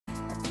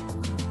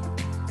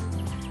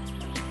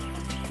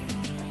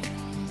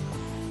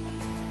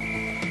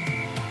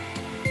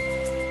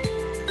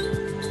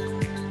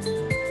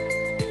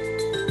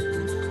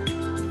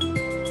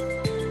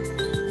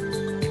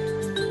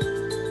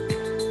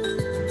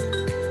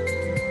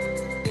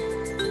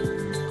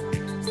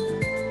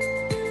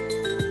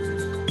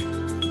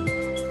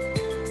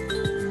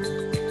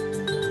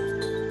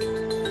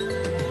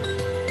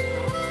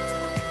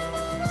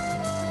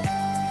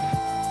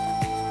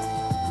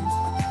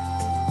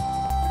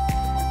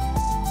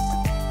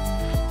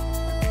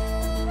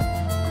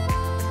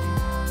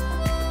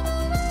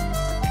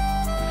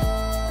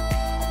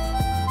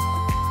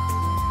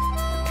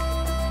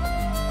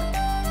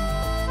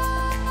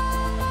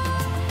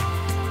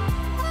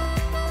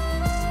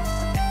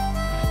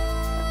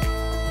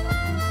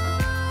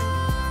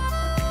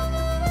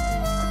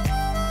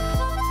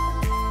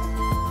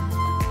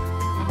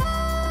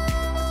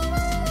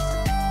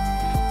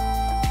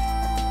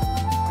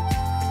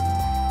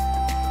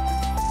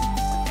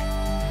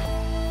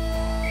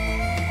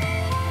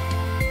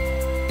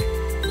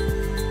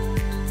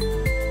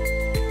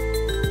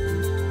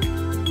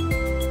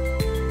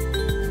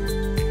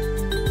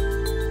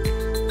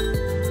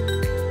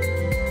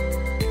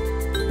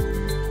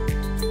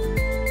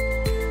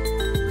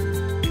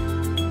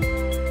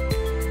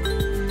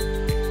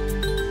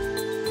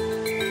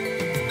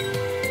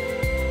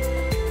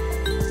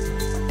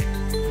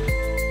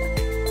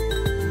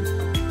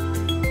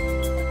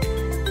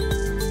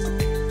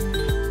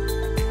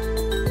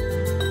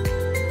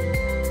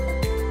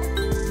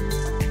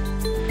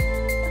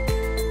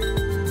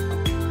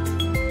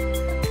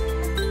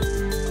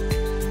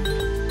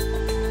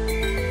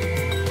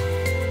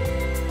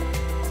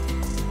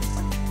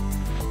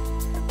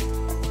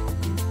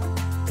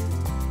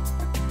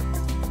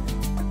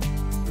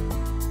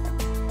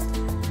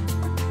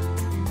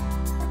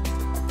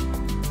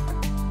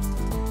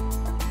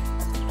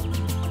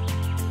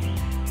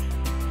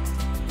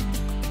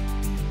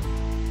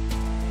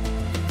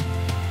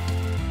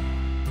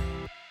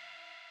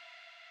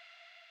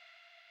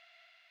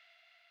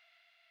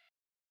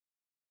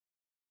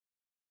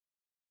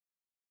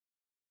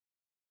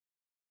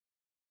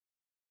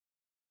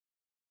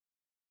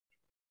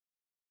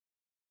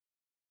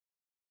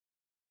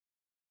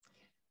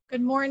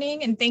Good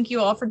morning, and thank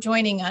you all for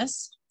joining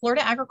us.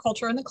 Florida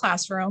Agriculture in the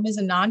Classroom is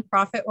a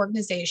nonprofit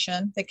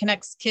organization that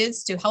connects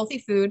kids to healthy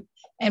food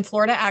and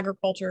Florida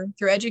agriculture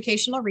through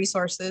educational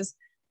resources,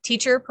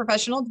 teacher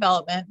professional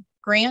development,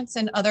 grants,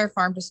 and other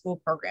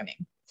farm-to-school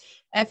programming.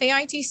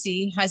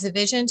 FAITC has a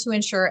vision to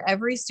ensure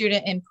every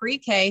student in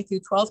pre-K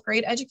through 12th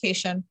grade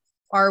education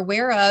are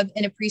aware of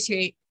and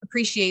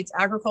appreciates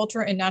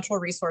agriculture and natural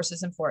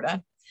resources in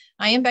Florida.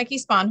 I am Becky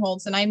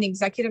Sponholz, and I am the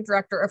Executive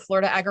Director of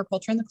Florida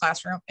Agriculture in the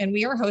Classroom, and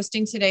we are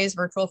hosting today's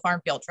virtual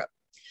farm field trip.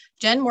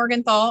 Jen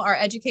Morgenthal, our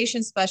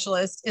education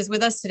specialist, is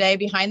with us today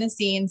behind the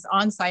scenes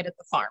on site at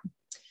the farm.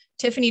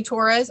 Tiffany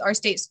Torres, our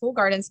state school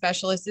garden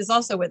specialist, is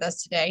also with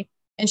us today,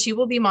 and she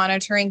will be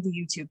monitoring the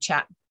YouTube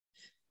chat.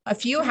 A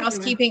few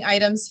housekeeping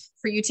items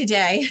for you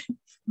today.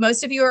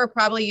 Most of you are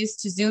probably used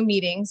to Zoom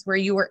meetings where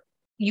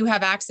you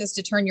have access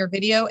to turn your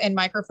video and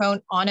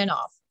microphone on and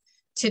off.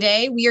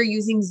 Today, we are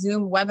using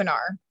Zoom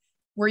Webinar,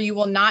 where you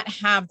will not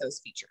have those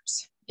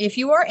features. If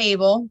you are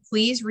able,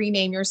 please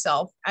rename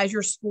yourself as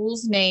your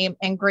school's name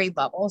and grade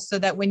level so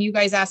that when you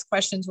guys ask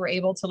questions, we're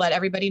able to let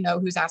everybody know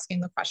who's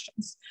asking the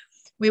questions.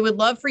 We would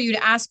love for you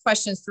to ask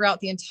questions throughout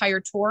the entire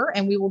tour,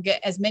 and we will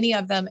get as many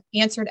of them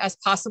answered as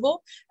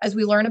possible as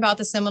we learn about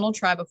the Seminole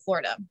Tribe of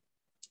Florida.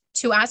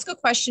 To ask a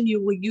question,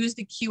 you will use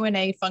the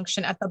Q&A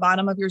function at the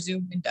bottom of your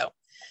Zoom window.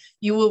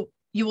 You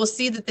will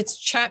see that the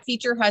chat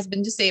feature has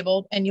been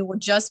disabled, and you will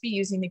just be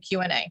using the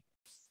Q&A.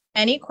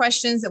 Any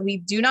questions that we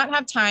do not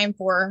have time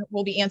for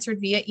will be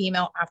answered via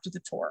email after the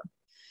tour.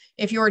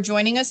 If you are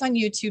joining us on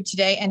YouTube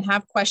today and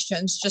have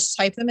questions, just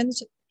type them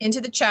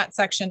into the chat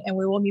section and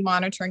we will be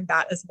monitoring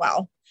that as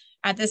well.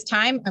 At this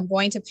time, I'm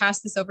going to pass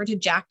this over to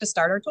Jack to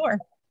start our tour.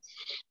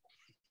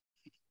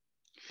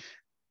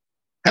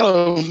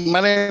 Hello,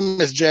 my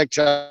name is Jack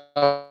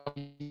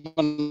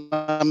Chapman.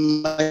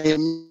 I'm a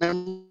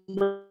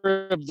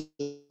member of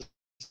the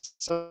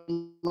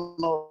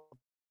Seminole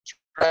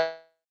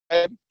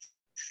Tribe.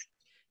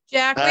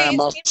 Jack, I'm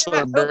also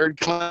a bird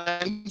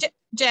clan.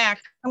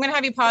 Jack, I'm going to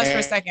have you pause for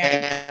a second.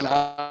 And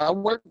I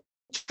work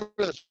for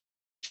the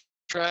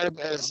tribe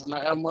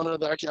I'm one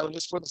of the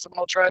archaeologists for the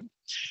Seminole Tribe.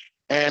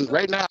 And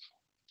right now,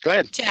 go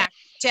ahead.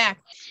 Jack,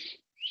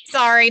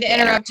 sorry to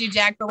interrupt you,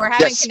 Jack, but we're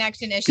having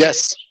connection issues.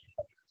 Yes.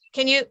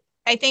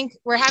 I think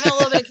we're having a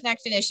little bit of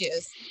connection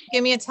issues.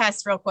 Give me a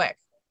test real quick.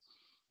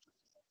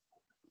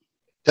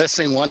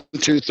 Testing 1,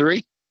 2,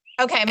 3.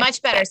 Okay, much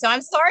better. So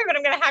I'm sorry, but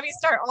I'm going to have you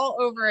start all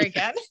over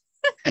again.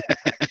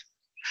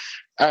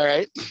 All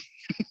right.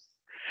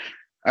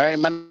 All right.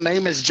 My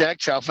name is Jack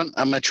Chapman.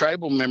 I'm a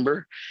tribal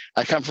member.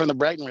 I come from the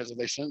Brighton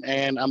Reservation,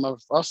 and I'm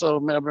also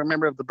a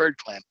member of the Bird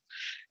Clan.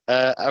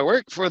 I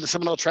work for the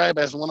Seminole Tribe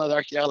as one of the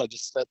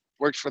archaeologists that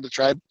works for the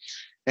tribe,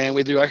 and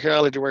we do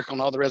archaeology work on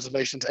all the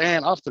reservations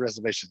and off the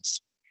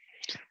reservations.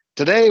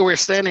 Today, we're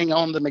standing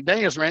on the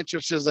McDaniel's Ranch,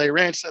 which is a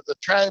ranch that the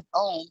tribe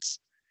owns,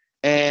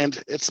 and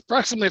it's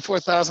approximately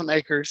 4,000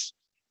 acres.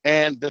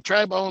 And the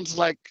tribe owns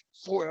like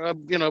there are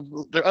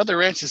other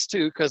ranches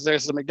too, because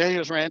there's the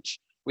McDaniel's Ranch.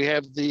 We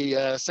have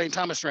the St.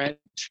 Thomas Ranch,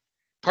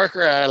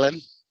 Parker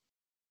Island,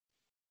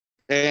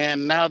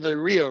 and now the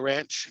Rio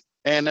Ranch.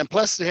 And then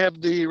plus they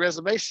have the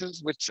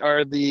reservations, which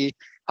are the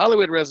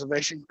Hollywood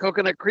Reservation,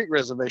 Coconut Creek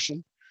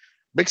Reservation,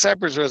 Big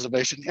Cypress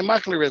Reservation,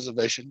 Immokalee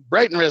Reservation,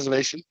 Brighton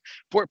Reservation,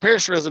 Fort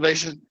Pierce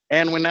Reservation,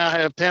 and we now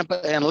have Tampa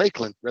and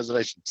Lakeland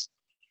reservations.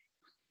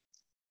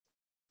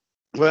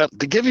 Well,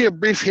 to give you a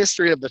brief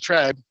history of the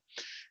tribe,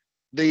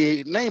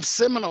 the name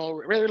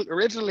Seminole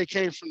originally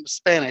came from the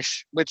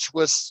Spanish,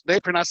 they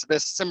pronounced it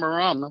as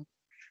Cimarron,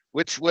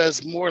 which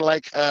was more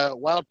like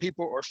wild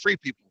people or free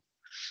people.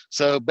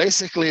 So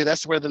basically,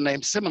 that's where the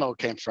name Seminole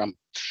came from.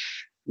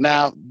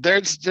 Now,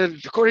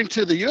 according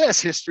to the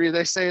U.S. history,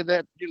 they say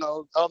that,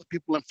 all the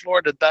people in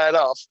Florida died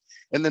off,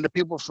 and then the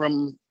people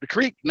from the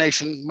Creek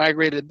Nation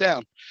migrated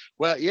down.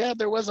 Well, yeah,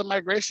 there was a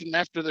migration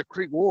after the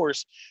Creek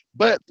Wars,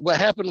 but what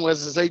happened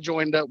was they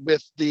joined up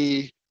with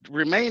the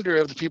remainder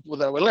of the people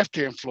that were left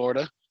here in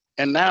Florida,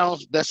 and now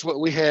that's what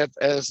we have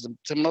as the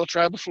Seminole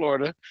Tribe of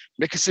Florida,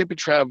 Miccosukee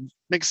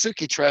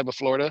Tribe of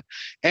Florida,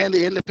 and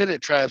the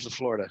Independent Tribes of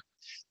Florida.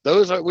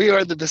 We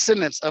are the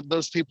descendants of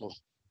those people.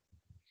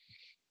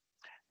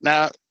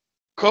 Now,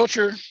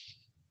 culture.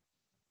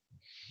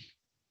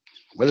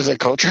 What is that,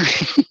 culture?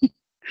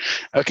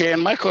 Okay, in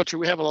my culture,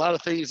 we have a lot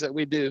of things that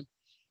we do.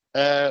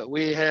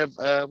 We have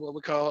what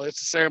we call,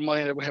 it's a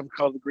ceremony that we have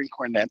called the Green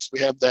Corn Dance.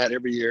 We have that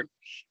every year.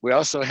 We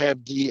also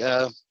have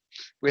the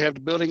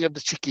building of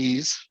the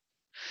chickees.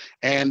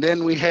 And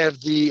then we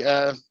have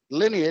the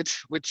lineage,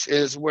 which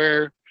is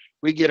where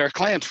we get our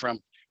clans from.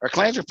 Our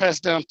clans are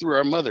passed down through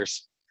our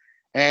mothers.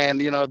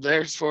 And,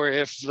 therefore,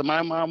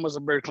 my mom was a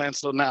bird clan,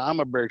 so now I'm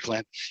a bird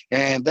clan.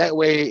 And that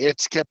way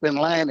it's kept in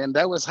line. And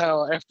that was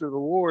how, after the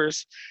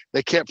wars,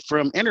 they kept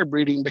from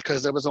interbreeding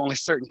because there was only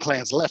certain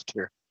clans left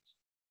here.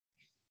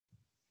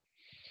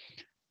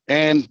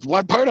 And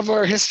one part of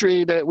our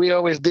history that we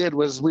always did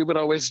was we would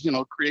always,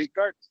 create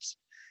gardens.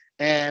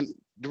 And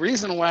the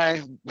reason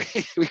why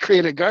we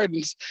created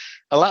gardens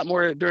a lot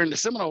more during the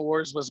Seminole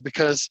Wars was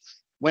because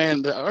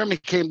when the army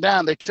came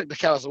down, they took the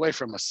cows away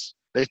from us.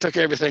 They took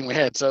everything we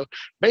had. So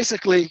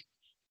basically,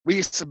 we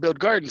used to build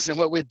gardens. And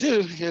what we'd do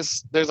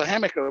is there's a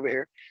hammock over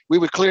here. We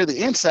would clear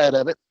the inside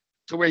of it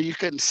to where you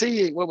couldn't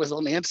see what was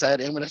on the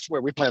inside. And that's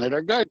where we planted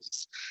our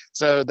gardens.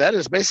 So that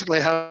is basically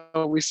how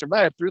we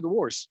survived through the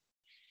wars.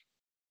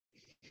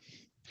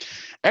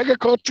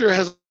 Agriculture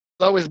has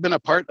always been a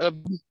part of,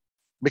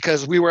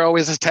 because we were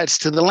always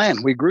attached to the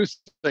land. We grew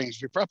things,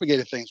 we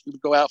propagated things. We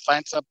would go out,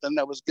 find something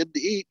that was good to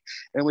eat,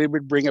 and we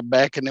would bring it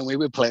back, and then we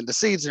would plant the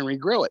seeds and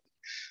regrow it.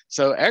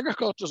 So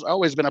agriculture has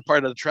always been a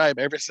part of the tribe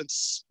ever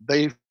since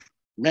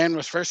man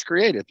was first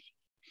created.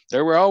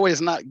 There were always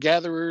not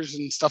gatherers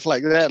and stuff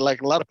like that,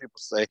 like a lot of people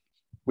say.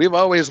 We've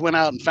always went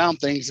out and found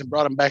things and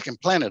brought them back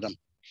and planted them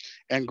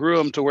and grew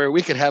them to where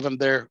we could have them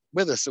there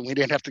with us, and we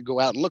didn't have to go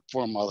out and look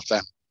for them all the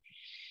time.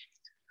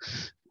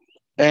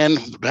 And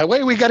the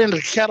way we got into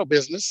the cattle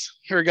business,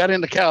 or got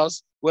into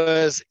cows,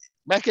 was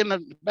back in the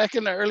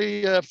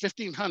early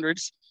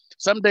 1500s.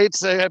 Some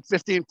dates have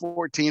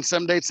 1514,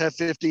 some dates have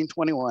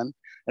 1521,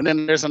 and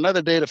then there's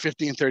another date of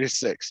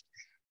 1536.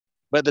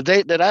 But the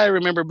date that I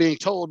remember being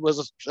told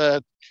was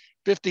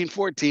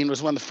 1514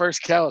 was when the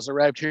first cows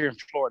arrived here in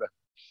Florida,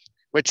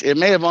 which it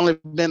may have only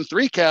been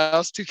 3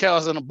 cows, 2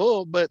 cows and a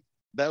bull, but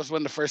that was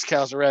when the first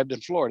cows arrived in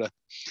Florida.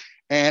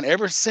 And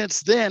ever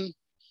since then,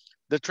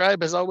 the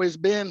tribe has always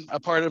been a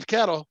part of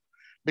cattle,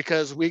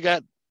 because we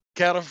got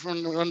cattle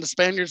from when the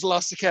Spaniards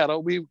lost the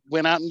cattle. We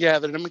went out and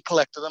gathered them and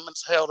collected them and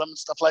held them and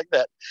stuff like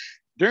that.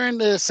 During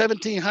the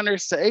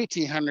 1700s to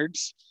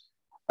 1800s,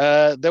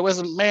 there was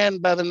a man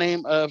by the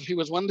name of, he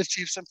was one of the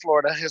chiefs in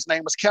Florida. His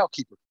name was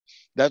Cowkeeper.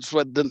 That's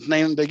what the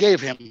name they gave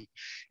him.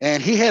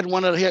 And he had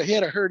he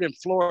had a herd in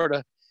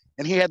Florida,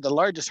 and he had the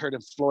largest herd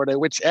in Florida,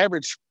 which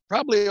averaged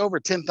probably over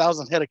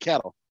 10,000 head of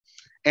cattle.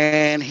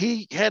 And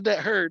he had that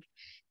herd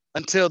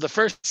until the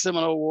first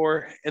Seminole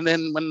War. And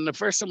then when the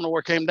first Seminole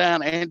War came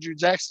down, Andrew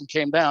Jackson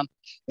came down,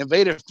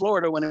 invaded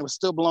Florida when it was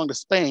still belonged to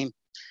Spain.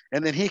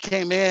 And then he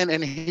came in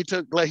and he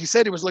took, like he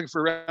said, he was looking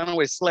for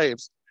runaway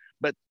slaves.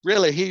 But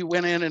really, he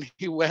went in and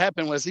what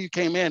happened was he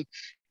came in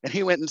and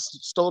he went and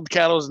stole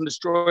cattle and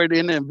destroyed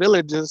Indian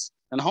villages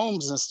and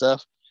homes and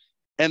stuff.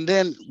 And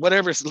then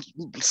whatever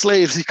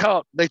slaves he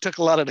caught, they took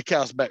a lot of the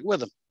cows back with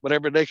them.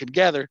 Whatever they could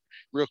gather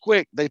real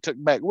quick, they took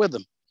back with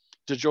them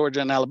to Georgia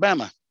and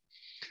Alabama.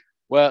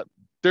 Well,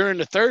 during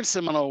the third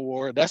Seminole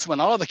War, that's when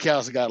all the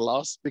cows got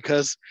lost,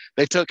 because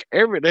they took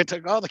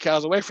all the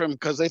cows away from them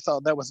because they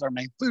thought that was our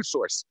main food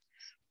source.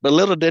 But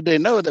little did they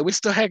know that we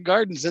still had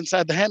gardens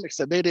inside the hammocks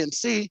that they didn't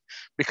see,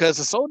 because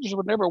the soldiers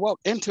would never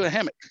walk into a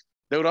hammock.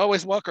 They would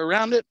always walk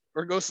around it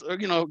or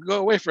go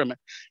away from it,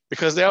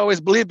 because they always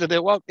believed that they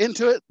walked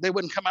into it, they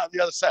wouldn't come out the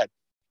other side.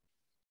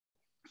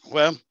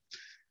 Well,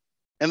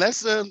 and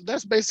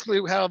that's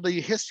basically how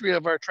the history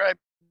of our tribe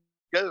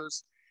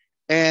goes,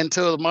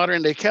 until the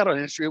modern day cattle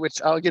industry,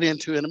 which I'll get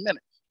into in a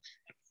minute.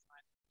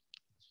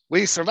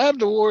 We survived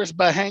the wars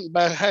by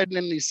hiding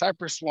in these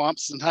cypress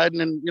swamps and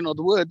hiding in the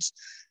woods.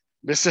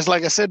 It's just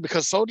like I said,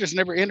 because soldiers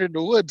never entered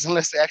the woods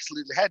unless they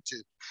actually had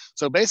to.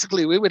 So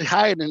basically, we would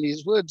hide in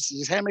these woods,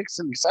 these hammocks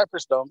and these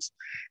cypress domes,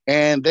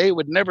 and they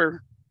would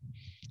never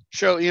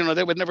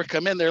they would never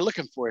come in there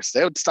looking for us.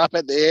 They would stop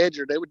at the edge,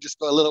 or they would just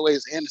go a little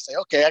ways in and say,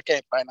 okay, I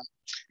can't find them,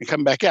 and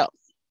come back out.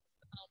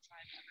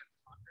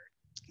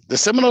 The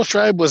Seminole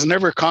tribe was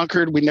never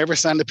conquered. We never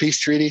signed a peace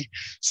treaty.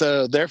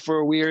 So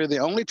therefore, we are the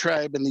only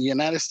tribe in the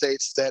United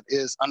States that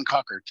is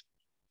unconquered.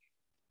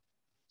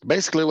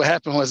 Basically, what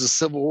happened was the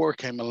Civil War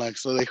came along.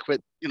 So they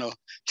quit,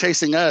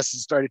 chasing us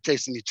and started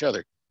chasing each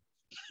other.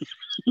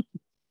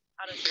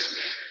 How does your family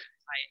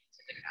tie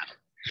into the cattle?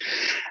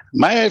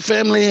 My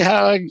family,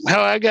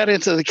 how I got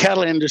into the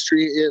cattle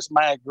industry is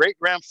my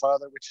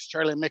great-grandfather, which is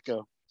Charlie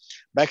Micco.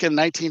 Back in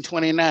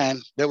 1929,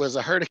 there was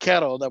a herd of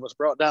cattle that was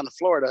brought down to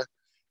Florida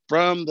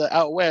from the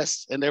out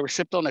west, and they were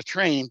shipped on a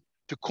train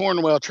to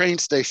Cornwall train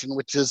station,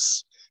 which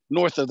is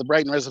north of the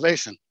Brighton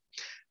Reservation.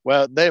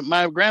 Well,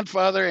 my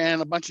grandfather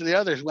and a bunch of the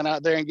others went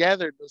out there and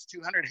gathered those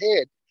 200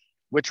 head,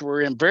 which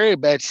were in very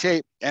bad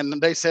shape.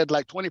 And they said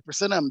like 20%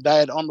 of them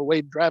died on the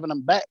way driving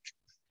them back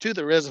to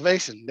the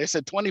reservation. They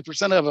said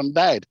 20% of them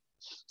died.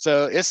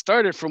 So it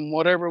started from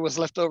whatever was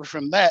left over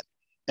from that.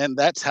 And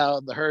that's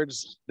how the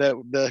herds,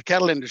 the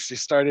cattle industry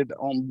started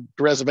on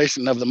the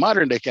reservation of the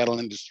modern day cattle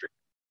industry.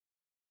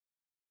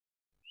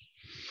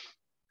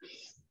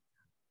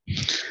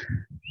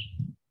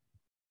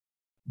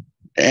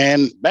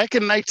 And back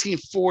in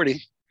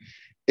 1940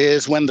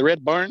 is when the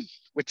Red Barn,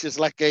 which is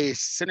like a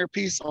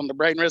centerpiece on the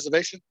Brighton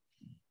Reservation,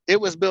 it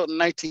was built in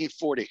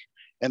 1940.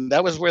 And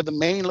that was where the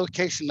main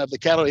location of the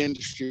cattle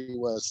industry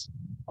was,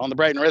 on the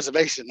Brighton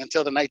Reservation,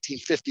 until the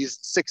 1950s,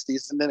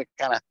 60s. And then it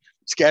kind of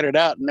scattered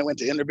out and they went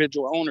to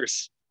individual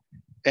owners.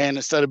 And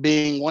instead of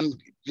being one,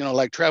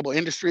 like tribal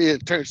industry,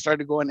 it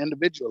started going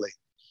individually.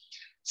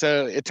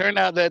 So it turned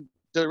out that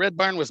the Red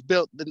Barn was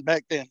built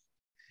back then.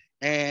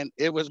 And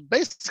it was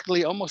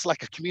basically almost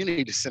like a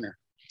community center.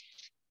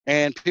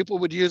 And people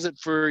would use it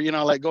for,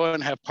 like go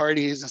and have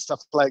parties and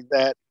stuff like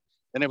that.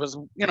 And it was,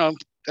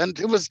 and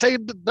it was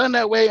done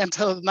that way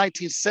until the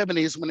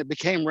 1970s when it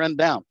became run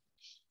down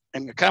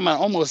and kind of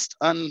almost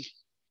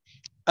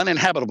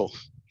uninhabitable.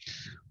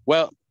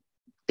 Well,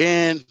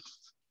 in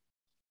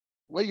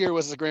what year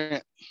was the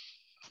grant?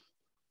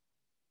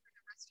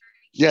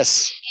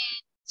 Yes.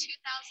 In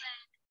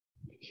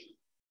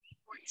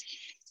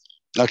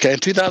 2014. Okay, in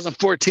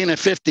 2014 and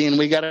 15,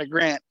 we got a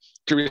grant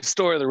to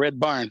restore the Red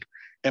Barn.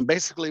 And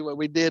basically what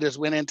we did is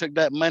went in, took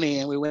that money,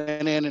 and we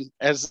went in and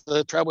as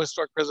the Tribal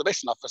Historic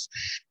Preservation Office,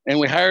 and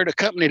we hired a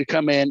company to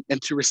come in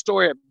and to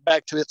restore it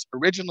back to its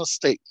original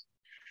state,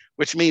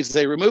 which means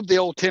they removed the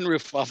old tin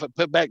roof off it,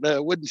 put back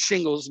the wooden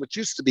shingles, which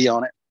used to be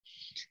on it.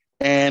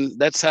 And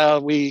that's how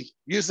we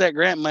use that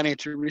grant money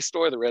to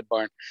restore the Red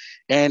Barn.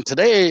 And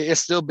today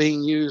it's still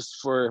being used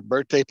for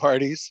birthday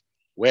parties,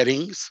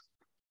 weddings,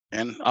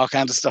 and all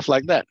kinds of stuff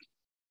like that.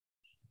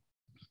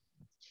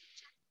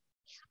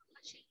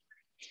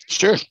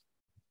 Sure.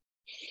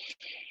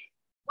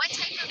 What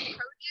type of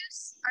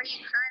produce are you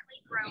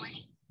currently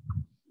growing?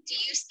 Do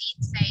you seed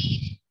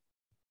save?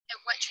 And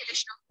what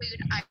traditional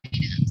food items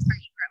are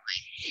you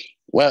growing?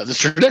 Well, the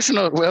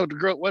traditional,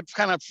 what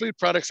kind of food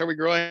products are we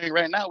growing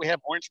right now? We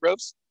have orange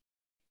groves.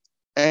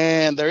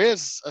 And there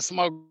is a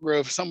small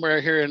grove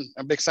somewhere here in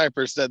Big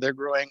Cypress that they're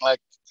growing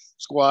like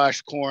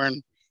squash,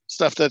 corn,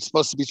 stuff that's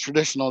supposed to be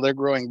traditional. They're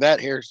growing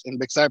that here in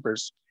Big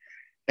Cypress.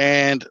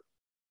 And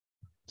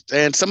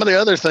some of the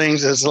other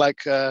things is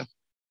like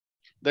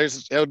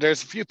there's a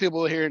few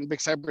people here in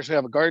Big Cypress who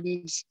have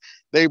gardens.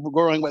 They're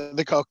growing what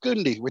they call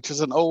kundi, which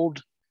is an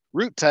old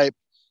root type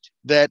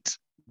that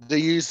they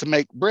use to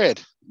make bread.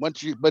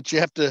 But you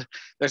have to,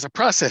 there's a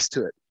process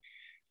to it.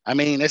 I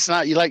mean, it's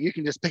not you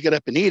can just pick it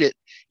up and eat it.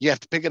 You have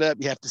to pick it up,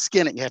 you have to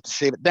skin it, you have to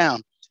shave it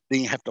down.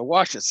 Then you have to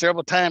wash it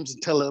several times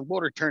until the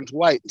water turns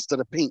white instead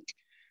of pink.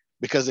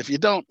 Because if you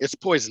don't, it's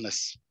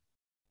poisonous.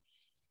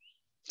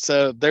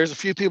 So there's a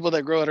few people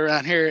that grow it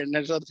around here, and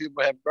there's other people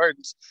that have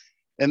gardens.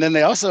 And then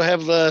they also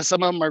have,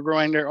 some of them are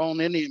growing their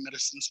own Indian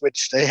medicines,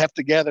 which they have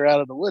to gather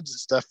out of the woods and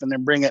stuff and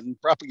then bring it and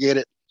propagate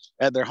it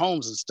at their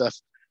homes and stuff,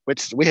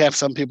 which we have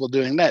some people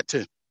doing that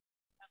too.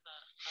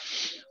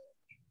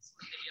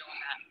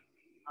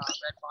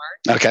 Red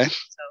Barn. Okay. So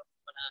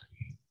I'm gonna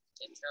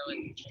intro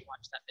and we'll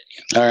watch that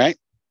video. All right.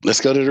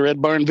 Let's go to the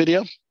Red Barn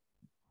video.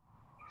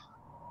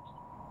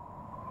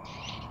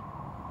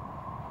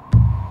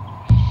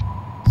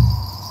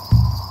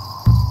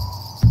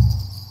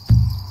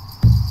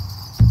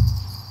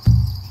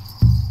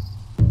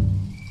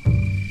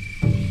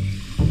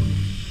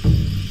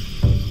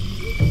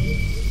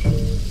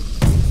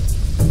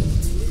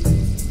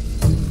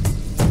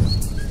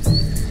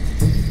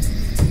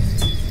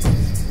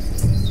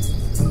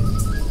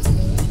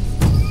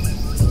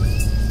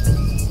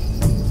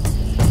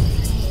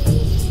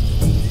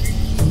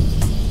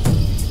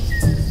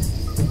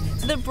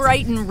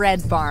 Brighton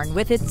Red Barn,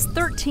 with its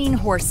 13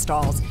 horse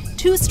stalls,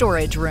 2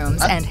 storage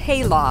rooms, and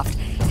hayloft,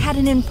 had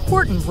an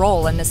important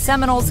role in the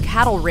Seminoles'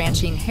 cattle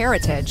ranching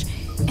heritage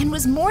and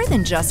was more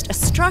than just a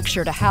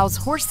structure to house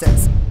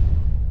horses.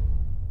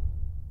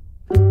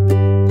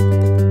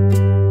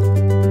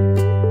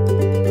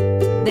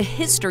 The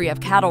history of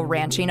cattle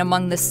ranching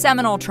among the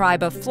Seminole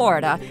Tribe of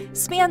Florida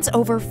spans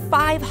over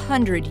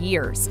 500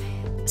 years.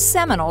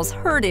 Seminoles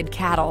herded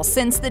cattle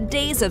since the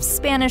days of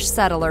Spanish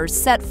settlers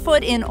set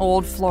foot in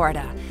Old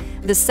Florida.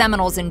 The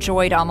Seminoles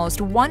enjoyed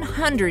almost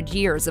 100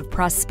 years of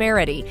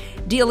prosperity,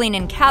 dealing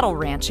in cattle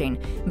ranching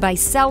by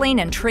selling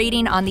and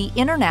trading on the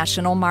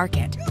international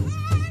market.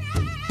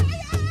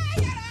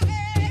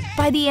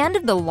 By the end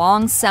of the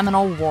long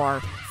Seminole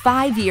War,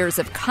 5 years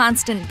of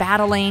constant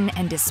battling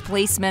and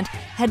displacement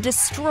had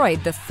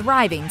destroyed the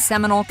thriving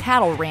Seminole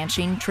cattle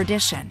ranching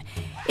tradition.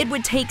 It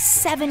would take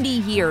 70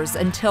 years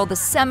until the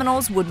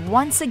Seminoles would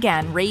once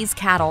again raise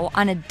cattle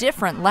on a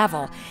different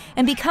level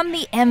and become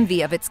the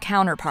envy of its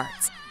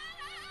counterparts.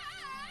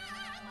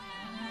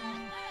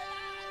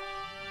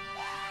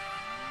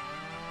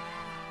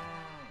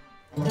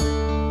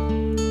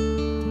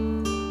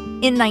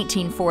 In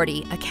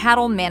 1940, a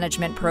cattle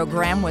management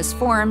program was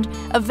formed,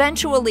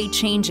 eventually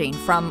changing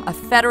from a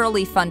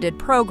federally funded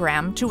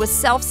program to a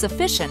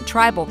self-sufficient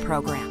tribal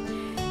program.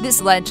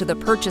 This led to the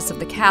purchase of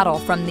the cattle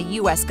from the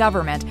U.S.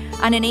 government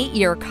on an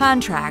 8-year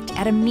contract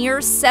at a mere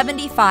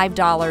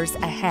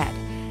 $75 a head.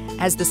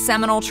 As the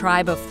Seminole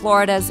Tribe of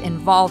Florida's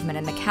involvement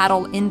in the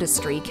cattle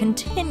industry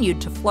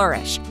continued to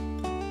flourish,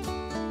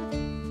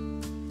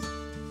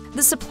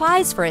 the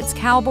supplies for its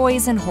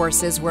cowboys and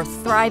horses were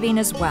thriving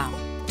as well.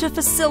 To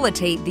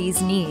facilitate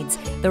these needs,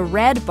 the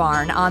Red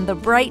Barn on the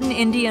Brighton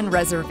Indian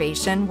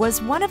Reservation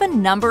was one of a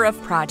number of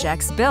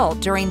projects built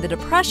during the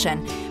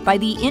Depression by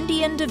the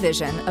Indian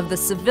Division of the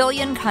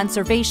Civilian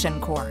Conservation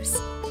Corps.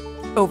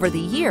 Over the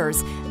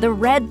years, the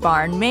Red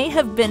Barn may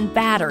have been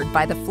battered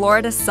by the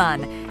Florida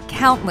sun,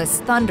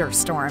 countless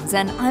thunderstorms,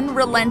 and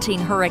unrelenting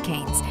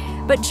hurricanes.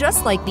 But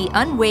just like the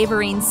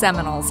unwavering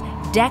Seminoles,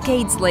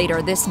 decades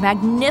later, this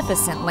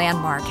magnificent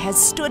landmark has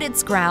stood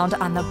its ground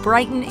on the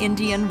Brighton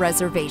Indian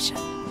Reservation.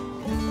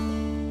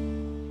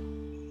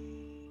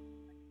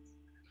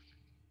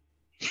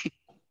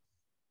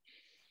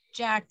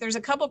 Jack, there's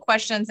a couple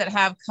questions that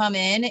have come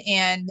in,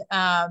 and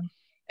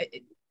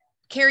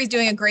Carrie's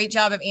doing a great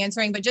job of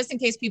answering, but just in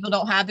case people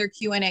don't have their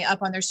Q&A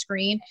up on their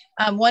screen,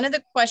 one of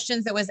the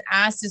questions that was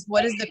asked is,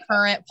 what is the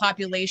current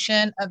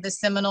population of the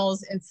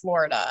Seminoles in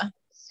Florida?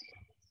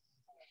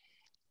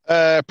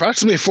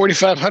 Approximately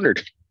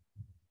 4,500.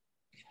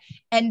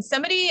 And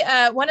somebody,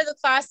 one of the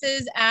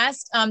classes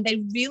asked,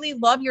 they really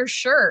love your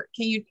shirt.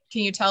 Can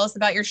you tell us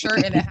about your shirt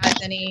if it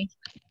has any?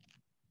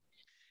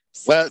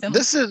 Well,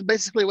 this is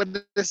basically what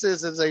this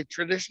is a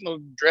traditional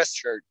dress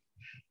shirt,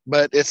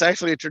 but it's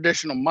actually a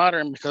traditional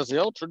modern, because the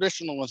old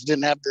traditional ones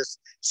didn't have this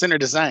center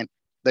design.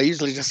 They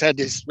usually just had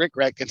this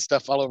rickrack and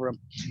stuff all over them.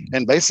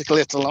 And basically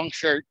it's a long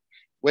shirt,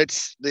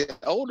 which the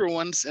older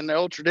ones in the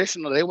old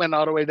traditional, they went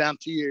all the way down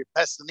to your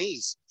past the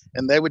knees,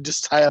 and they would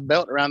just tie a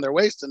belt around their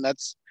waist, and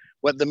that's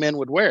what the men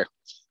would wear.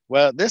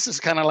 Well, this is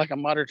kind of like a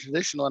modern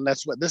traditional, and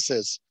that's what this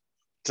is.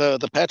 So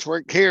the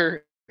patchwork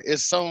here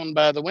is sewn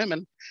by the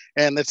women,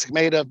 and it's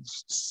made of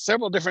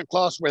several different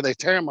cloths where they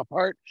tear them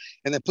apart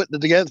and they put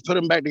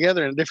them back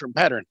together in a different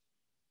pattern.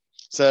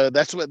 So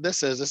that's what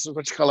this is. This is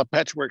what you call a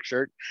patchwork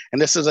shirt,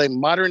 and this is a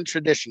modern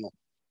traditional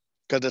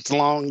because it's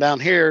long down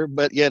here,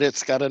 but yet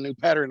it's got a new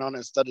pattern on it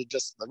instead of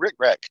just the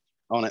rickrack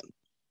on it.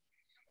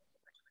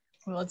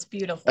 Well, it's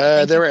beautiful.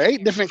 There are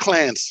 8 different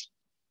clans.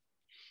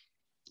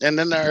 And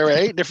then there are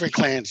 8 different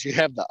clans. You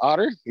have the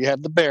otter, you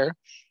have the bear,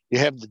 you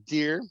have the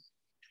deer,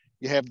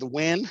 you have the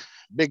wind,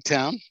 big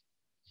town,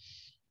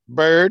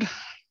 bird,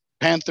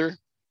 panther,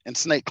 and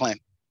snake clan.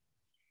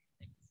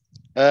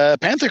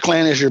 Panther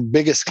clan is your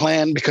biggest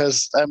clan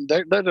because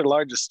they're the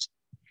largest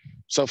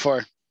so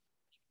far.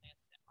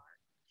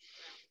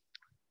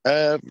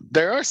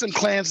 There are some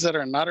clans that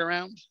are not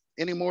around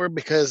anymore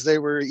because they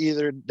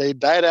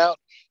died out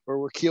or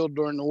were killed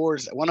during the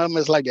wars. One of them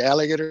is like the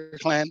alligator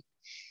clan.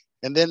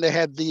 And then they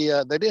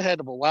did have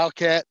a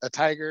wildcat, a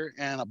tiger,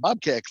 and a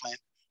bobcat clan,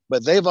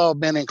 but they've all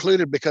been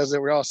included because they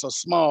were all so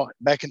small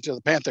back into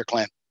the panther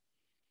clan.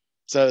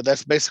 So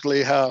that's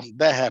basically how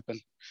that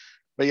happened.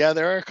 But yeah,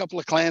 there are a couple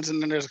of clans, and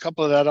then there's a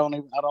couple that I don't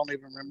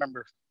even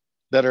remember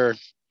that are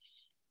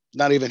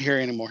not even here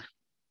anymore.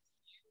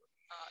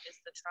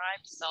 Is the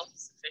tribe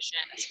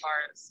self-sufficient as far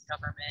as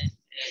government?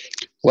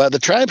 Well, the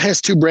tribe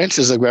has 2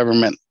 branches of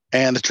government,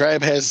 and the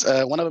tribe has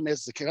one of them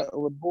is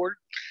the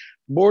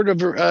board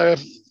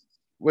of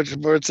which is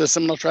the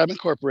Seminole Tribe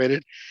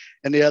Incorporated,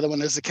 and the other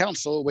one is the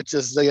council, which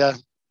is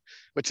the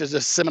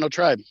Seminole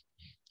Tribe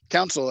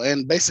Council.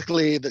 And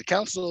basically, the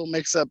council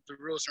makes up the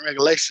rules and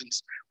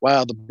regulations,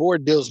 while the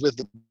board deals with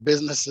the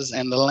businesses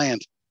and the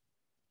land.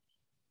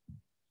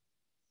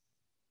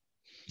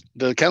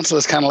 The council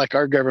is kind of like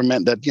our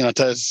government that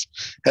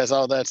has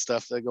all that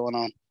stuff that's going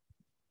on.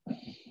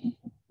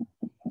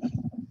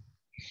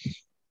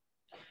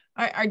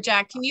 All right,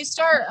 Jack, can you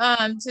start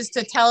just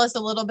to tell us a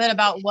little bit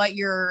about what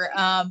your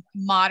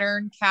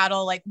modern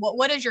cattle, like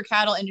what does your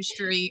cattle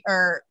industry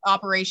or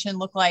operation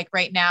look like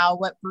right now?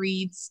 What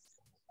breeds?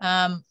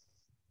 All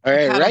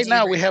right, right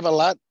now we have a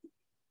lot.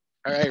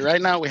 All right,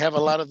 right now we have a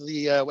lot of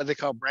the what they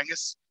call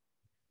Brangus.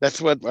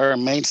 That's what our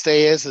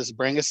mainstay is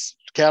Brangus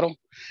cattle.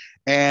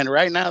 And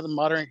right now,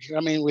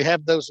 we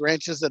have those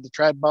ranches that the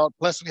tribe bought,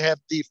 plus we have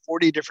the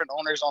 40 different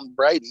owners on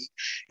Brighton,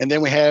 and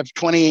then we have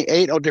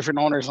 28 different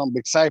owners on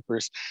Big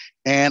Cypress.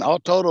 And all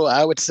total,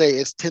 I would say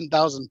it's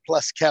 10,000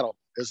 plus cattle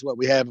is what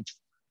we have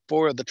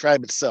for the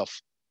tribe itself.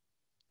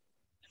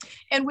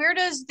 And where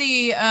does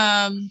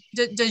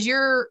does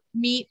your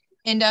meat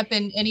end up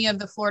in any of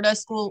the Florida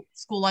school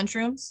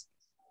lunchrooms?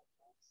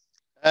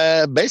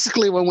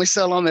 Basically, when we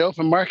sell on the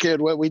open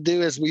market, what we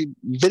do is we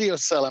video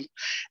sell them,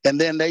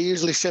 and then they're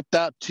usually shipped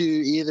out to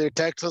either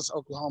Texas,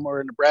 Oklahoma,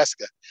 or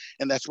Nebraska,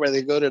 and that's where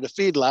they go to the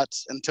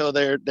feedlots until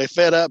they're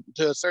fed up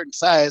to a certain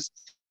size,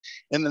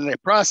 and then they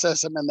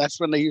process them, and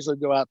that's when they usually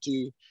go out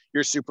to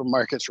your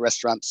supermarkets,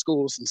 restaurants,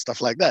 schools, and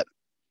stuff like that.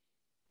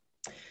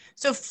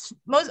 So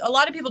a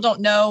lot of people don't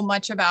know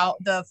much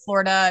about the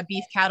Florida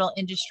beef cattle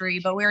industry,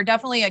 but we're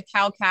definitely a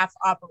cow-calf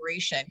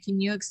operation. Can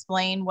you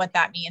explain what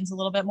that means a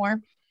little bit more?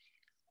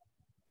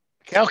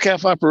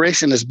 Cow-calf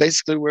operation is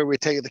basically where we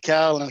take the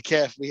cow and the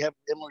calf. We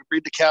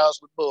breed the cows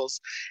with bulls.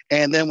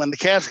 And then when the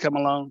calves come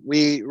along,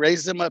 we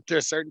raise them up to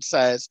a certain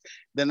size.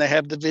 Then they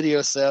have the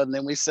video sale, and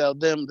then we sell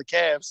them, the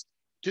calves,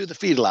 to the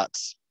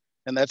feedlots.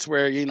 And that's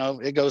where,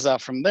 it goes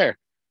out from there.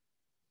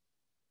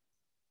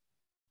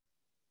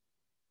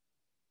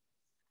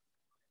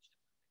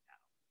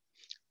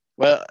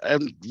 Well,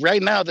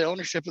 right now, the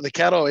ownership of the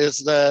cattle is,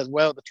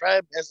 the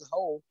tribe as a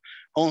whole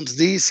owns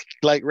these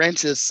like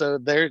ranches, so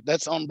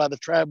that's owned by the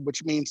tribe,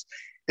 which means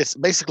it's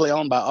basically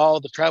owned by all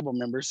the tribal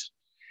members.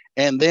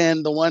 And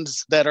then the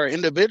ones that are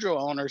individual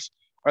owners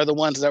are the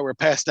ones that were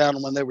passed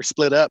down when they were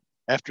split up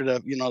after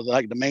the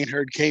main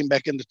herd came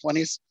back in the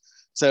 20s.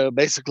 So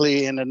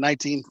basically in the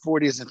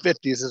 1940s and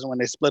 50s is when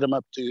they split them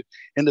up to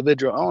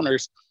individual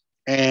owners,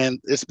 and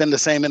it's been the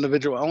same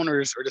individual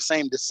owners or the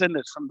same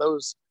descendants from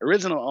those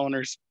original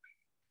owners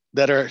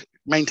that are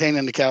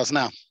maintaining the cows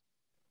now.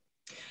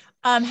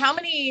 How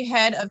many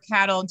head of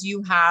cattle do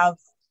you have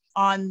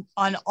on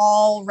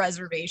all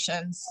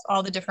reservations,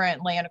 all the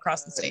different land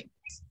across the state?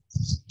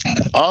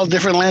 All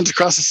different lands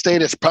across the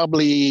state is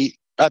probably,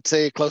 I'd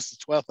say, close to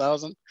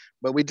 12,000,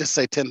 but we just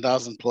say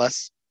 10,000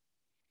 plus.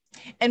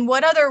 And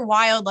what other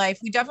wildlife?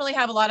 We definitely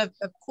have a lot of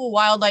cool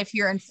wildlife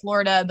here in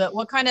Florida, but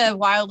what kind of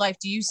wildlife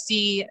do you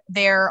see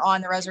there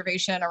on the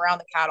reservation around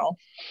the cattle?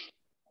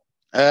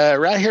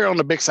 Right here on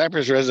the Big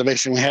Cypress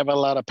Reservation, we have a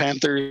lot of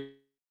panthers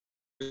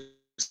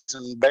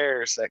and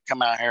bears that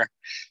come out here.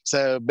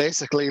 So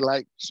basically,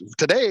 like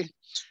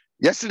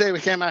yesterday we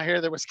came out here,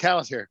 there was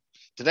cows here.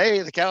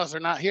 Today, the cows are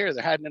not here.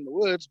 They're hiding in the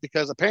woods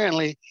because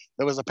apparently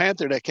there was a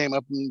panther that came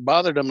up and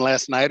bothered them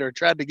last night or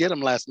tried to get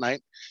them last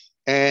night.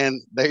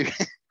 And they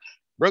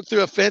broke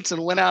through a fence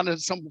and went out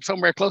into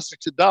somewhere closer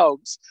to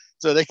dogs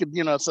so they could,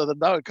 so the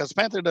dog, because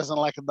panther doesn't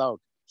like a dog.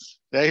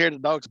 They hear the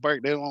dogs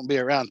bark, they won't be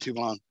around too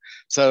long.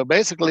 So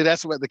basically,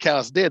 that's what the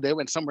cows did. They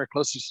went somewhere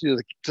closer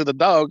to the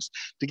dogs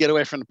to get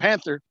away from the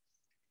panther,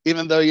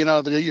 even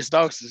though, they use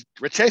dogs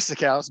to chase the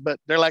cows. But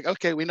they're like,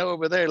 okay, we know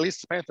over there, at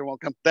least the panther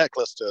won't come that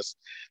close to us.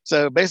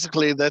 So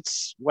basically,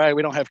 that's why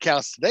we don't have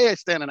cows today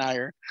standing out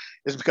here,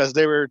 is because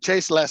they were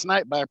chased last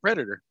night by a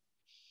predator.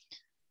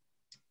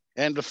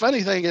 And the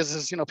funny thing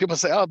is people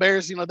say, oh,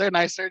 bears, they're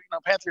nice.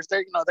 Panthers,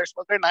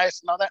 they're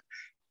nice and all that.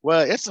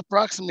 Well, it's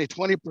approximately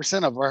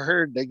 20% of our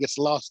herd that gets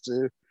lost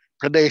to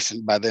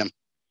predation by them.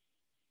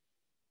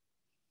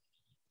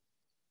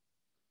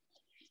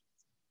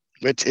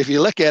 Which, if you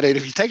look at it,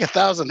 if you take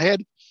 1,000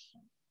 head,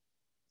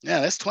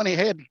 yeah, that's 20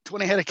 head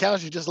of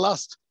cows you just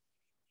lost.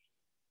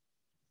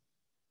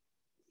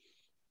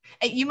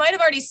 You might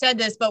have already said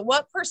this, but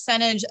what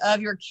percentage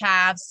of your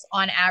calves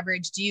on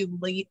average do you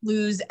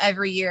lose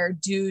every year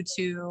due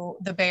to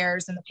the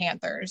bears and the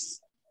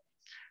panthers?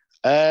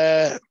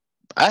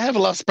 I have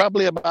lost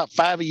probably about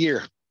 5 a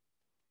year.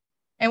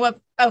 And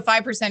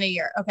 5% a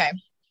year. Okay.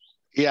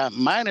 Yeah,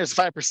 mine is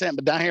 5%,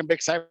 but down here in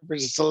Big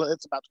Cypress,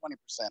 it's about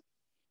 20%.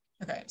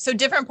 Okay. So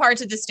different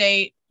parts of the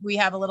state, we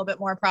have a little bit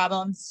more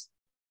problems.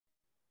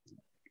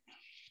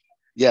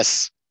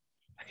 Yes.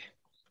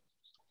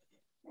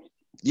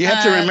 You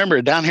have to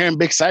remember, down here in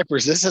Big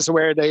Cypress, this is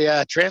where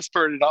they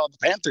transported all the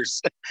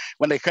panthers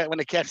when they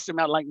catch them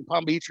out like in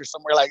Palm Beach or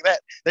somewhere like that.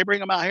 They bring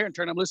them out here and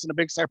turn them loose in the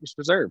Big Cypress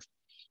Preserve.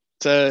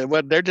 So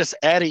what they're just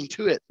adding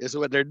to it is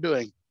what they're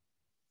doing.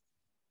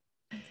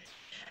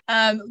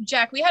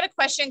 Jack, we had a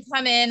question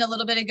come in a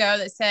little bit ago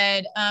that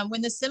said,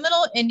 when the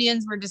Seminole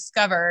Indians were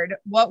discovered,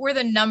 what were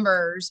the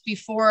numbers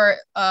before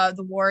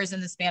the wars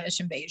and the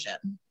Spanish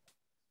invasion?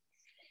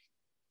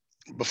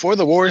 Before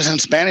the wars and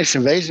Spanish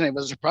invasion, it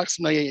was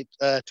approximately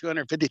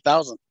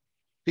 250,000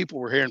 people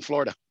were here in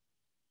Florida.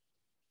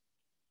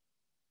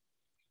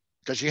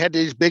 Because you had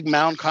these big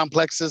mound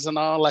complexes and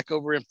all, like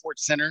over in Fort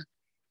Center,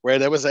 where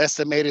there was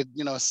estimated,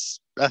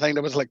 I think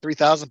there was like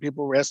 3,000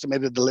 people were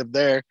estimated to live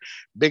there.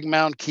 Big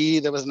Mound Key,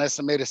 there was an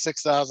estimated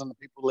 6,000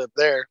 people lived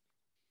there.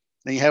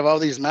 Then you have all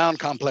these mound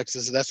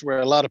complexes. That's where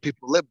a lot of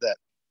people lived at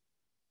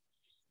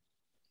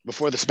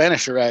before the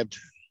Spanish arrived.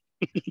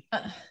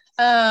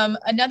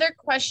 Another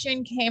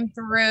question came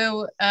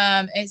through.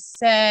 It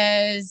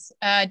says,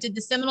 did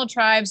the Seminole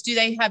tribes, do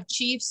they have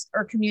chiefs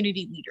or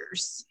community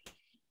leaders?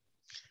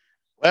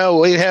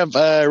 Well, we have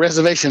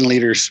reservation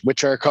leaders,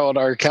 which are called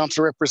our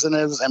council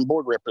representatives and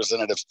board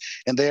representatives,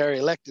 and they are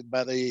elected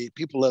by the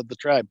people of the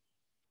tribe.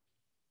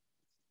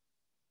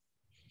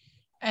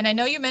 And I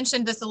know you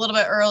mentioned this a little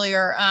bit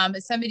earlier.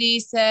 Somebody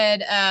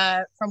said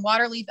from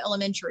Waterleaf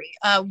Elementary,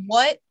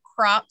 what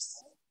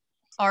crops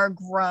are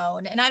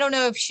grown? And I don't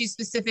know if she's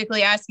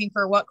specifically asking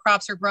for what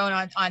crops are grown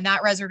on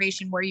that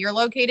reservation where you're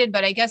located,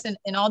 but I guess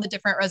in all the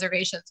different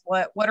reservations,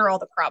 what are all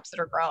the crops that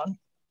are grown?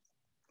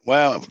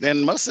 Well,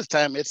 and most of the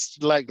time it's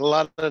like a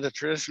lot of the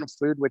traditional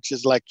food, which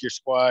is like your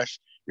squash,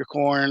 your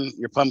corn,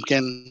 your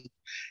pumpkin,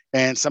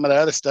 and some of the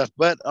other stuff.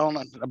 But on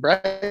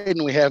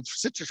Brighton, we have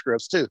citrus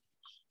groves too.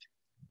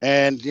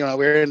 And,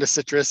 we're into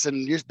citrus,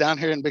 and used down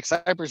here in Big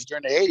Cypress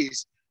during the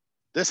 80s,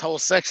 this whole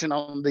section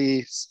on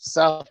the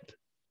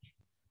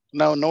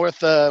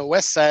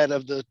northwest side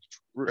of the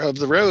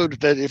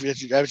road, that if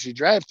you actually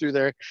drive through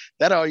there,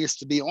 that all used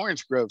to be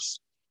orange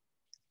groves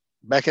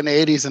back in the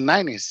 80s and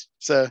 90s.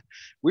 So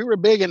we were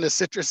big into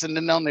citrus. And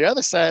then on the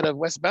other side of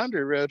West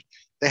Boundary Road,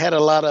 they had a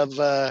lot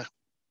of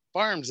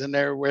farms in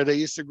there where they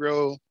used to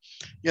grow,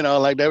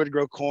 like they would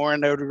grow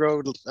corn, they would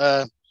grow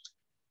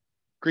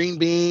green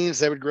beans,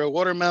 they would grow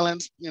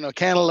watermelons,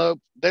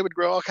 cantaloupe, they would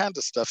grow all kinds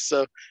of stuff.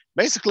 So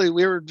basically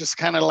we were just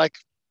kind of like,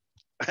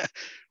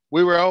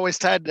 we were always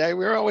tied to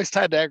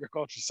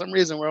agriculture. For some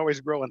reason we're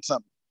always growing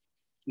something.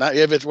 Not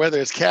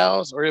whether it's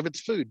cows or if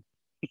it's food.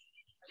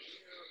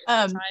 So,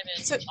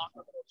 aquaculture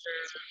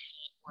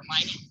or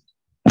mining?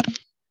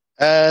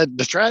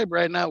 The tribe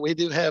right now, we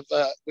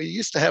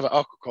used to have an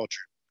aquaculture.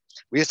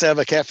 We used to have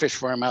a catfish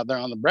farm out there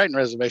on the Brighton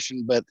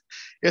Reservation, but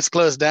it's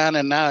closed down,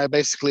 and now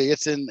basically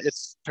it's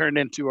turned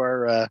into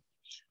our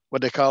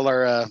what they call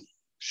our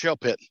shell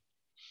pit.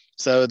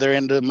 So they're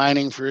into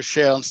mining for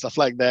shell and stuff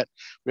like that.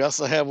 We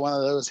also have one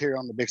of those here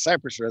on the Big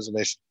Cypress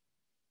Reservation.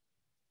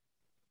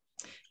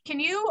 Can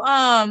you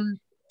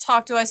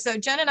talk to us. So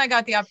Jen and I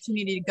got the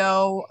opportunity to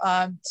go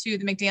to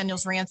the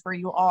McDaniel's Ranch where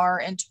you are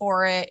and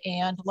tour it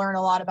and learn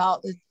a lot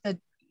about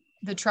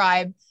the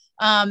tribe.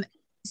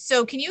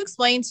 So can you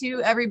explain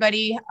to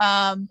everybody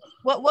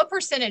what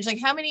percentage, like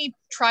how many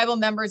tribal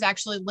members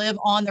actually live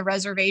on the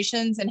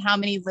reservations and how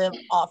many live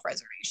off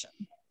reservation?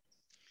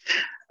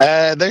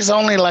 There's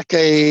only like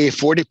a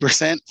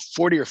 40%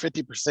 or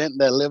 50%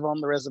 that live on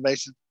the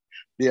reservation.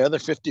 The other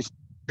 50%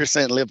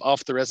 live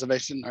off the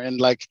reservation, or in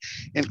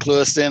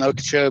Clewiston,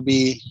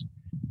 Okeechobee,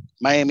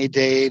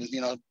 Miami-Dade,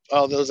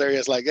 all those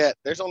areas like that.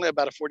 There's only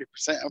about a 40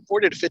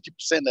 to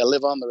 50% that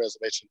live on the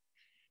reservation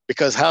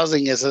because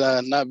housing is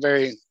not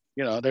very,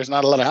 there's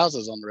not a lot of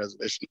houses on the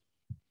reservation.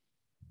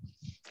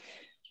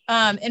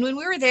 And when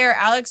we were there,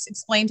 Alex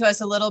explained to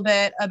us a little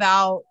bit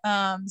about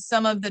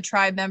some of the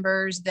tribe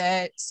members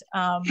that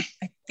I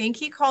think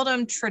he called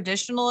them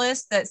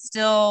traditionalists that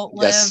still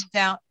live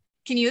down.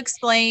 Can you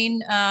explain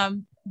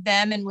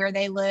them and where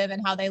they live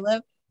and how they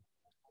live?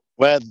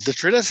 Well, the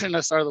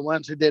traditionalists are the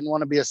ones who didn't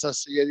want to be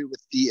associated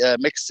with the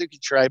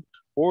Miccosukee tribe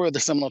or the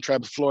Seminole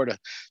Tribe of Florida.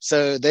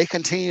 So they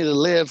continue to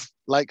live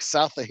like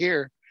south of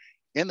here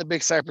in the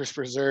Big Cypress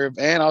Preserve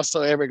and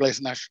also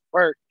Everglades National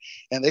Park.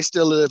 And they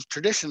still live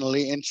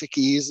traditionally in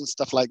chickees and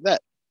stuff like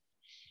that.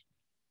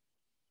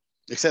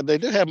 Except they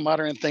do have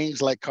modern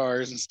things like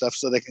cars and stuff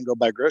so they can go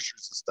buy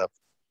groceries and stuff.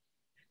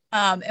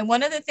 And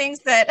one of the things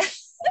that,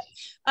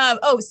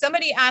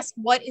 somebody asked,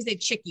 what is a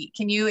chickie?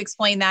 Can you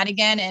explain that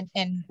again?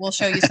 And we'll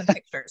show you some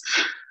pictures.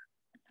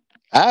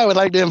 I would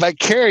like to invite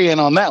Carrie in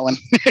on that one.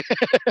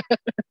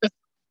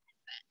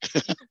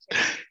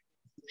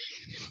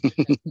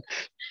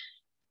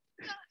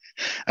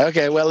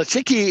 Okay, well, a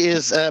chickie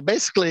is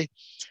basically,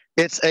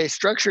 it's a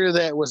structure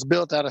that was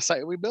built out of,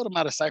 we build them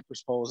out of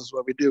cypress poles is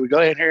what we do. We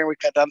go in here and we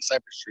cut down the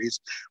cypress trees.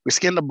 We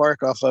skin the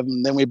bark off of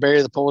them. Then we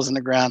bury the poles in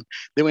the ground.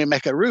 Then we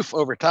make a roof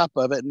over top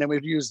of it. And then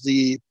we've used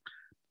the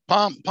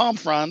palm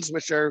fronds,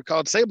 which are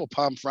called sable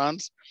palm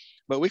fronds,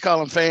 but we call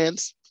them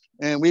fans.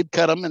 And we'd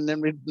cut them and then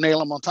we'd nail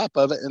them on top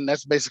of it. And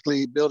that's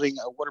basically building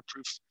a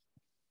waterproof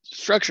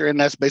structure. And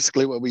that's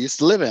basically what we used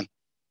to live in.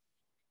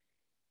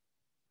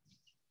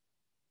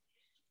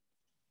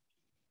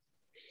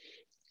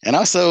 And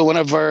also one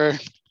of our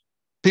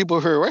people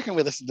who are working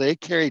with us today,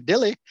 Carrie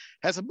Dilly,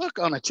 has a book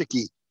on a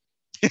chickie.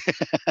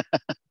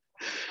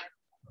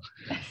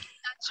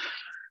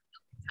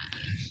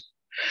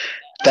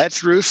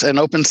 Thatched Roofs and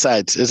Open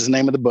Sides is the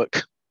name of the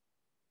book.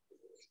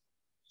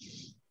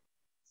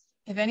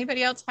 If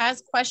anybody else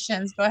has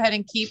questions, go ahead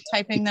and keep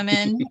typing them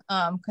in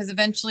because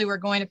eventually we're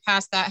going to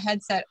pass that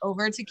headset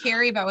over to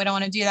Carrie, but we don't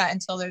want to do that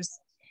until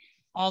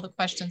all the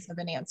questions have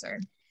been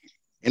answered.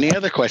 Any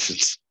other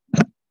questions?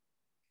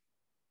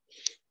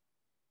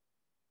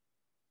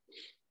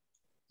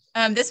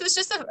 This was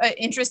just an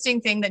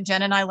interesting thing that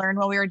Jen and I learned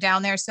while we were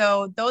down there.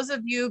 So those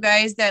of you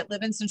guys that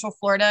live in Central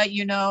Florida,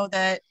 you know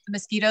that the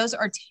mosquitoes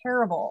are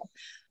terrible.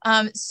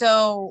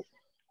 So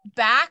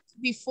back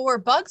before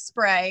bug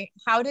spray,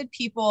 how did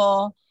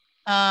people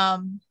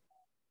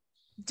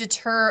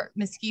deter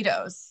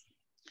mosquitoes?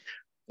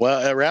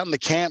 Well, around the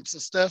camps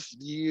and stuff,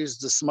 you use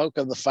the smoke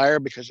of the fire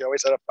because you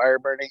always had a fire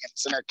burning in the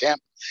center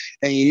camp.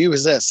 And you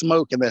use that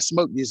smoke, and that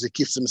smoke usually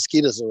keeps the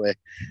mosquitoes away.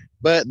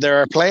 But there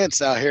are plants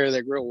out here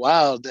that grow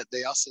wild that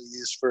they also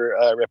use for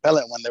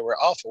repellent when they were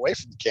off away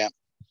from the camp,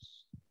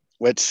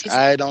 which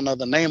I don't know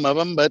the name of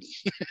them, but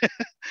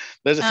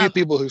there's a few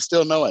people who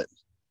still know it.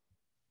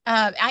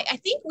 I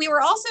think we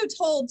were also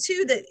told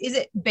too that, is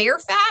it bear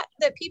fat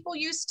that people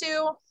used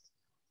to?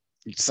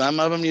 Some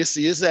of them used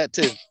to use that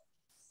too.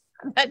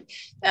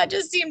 That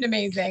just seemed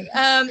amazing.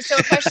 So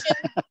a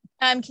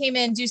question came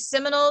in. Do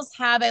Seminoles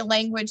have a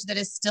language that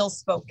is still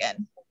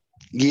spoken?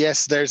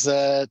 Yes, there's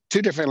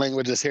two different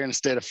languages here in the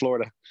state of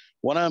Florida.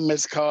 One of them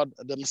is called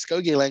the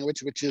Muskogee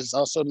language, which is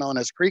also known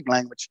as Creek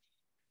language,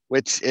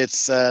 which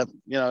it's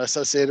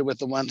associated with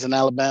the ones in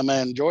Alabama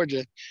and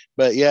Georgia.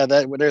 But yeah,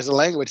 there's a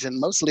language, and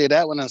mostly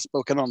that one is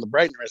spoken on the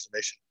Brighton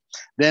Reservation.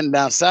 Then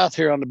down south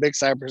here on the Big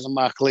Cypress and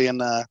Immokalee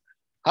and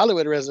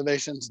Hollywood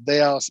reservations, they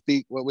all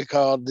speak what we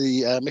call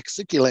the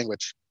Miccosukee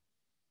language.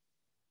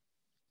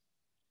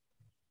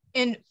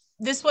 And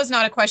this was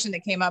not a question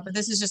that came up, but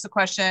this is just a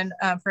question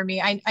for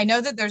me. I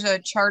know that there's a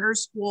charter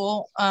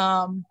school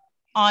on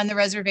the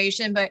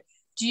reservation, but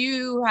do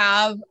you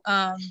have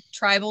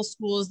tribal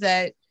schools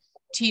that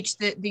teach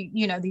the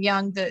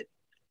young the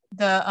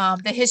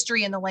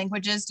history and the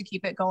languages to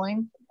keep it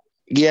going?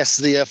 Yes,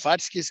 the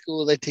Fotchke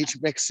school, they teach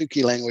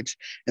Miccosukee language,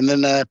 and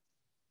then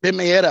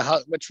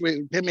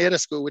Pimietta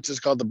School, which is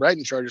called the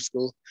Brighton Charter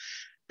School,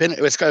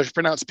 it's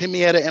pronounced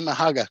Pimietta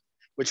Imahaga,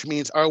 which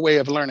means our way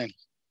of learning.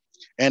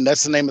 And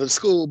that's the name of the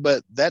school,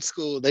 but that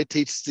school, they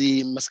teach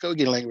the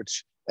Muskogee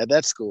language at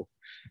that school.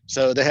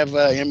 So they have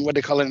what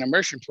they call an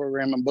immersion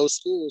program in both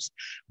schools.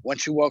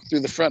 Once you walk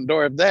through the front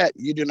door of that,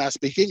 you do not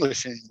speak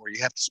English anymore.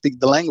 You have to speak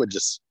the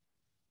languages.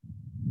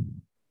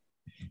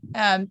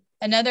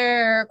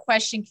 Another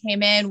question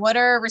came in. What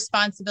are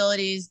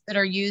responsibilities that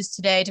are used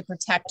today to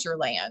protect your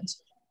land?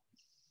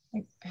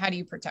 How do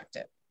you protect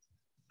it?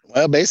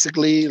 Well,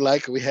 basically,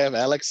 like we have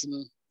Alex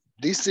and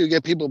these two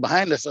good people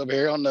behind us over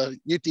here on the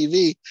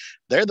UTV.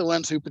 They're the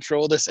ones who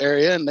patrol this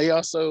area, and they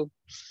also,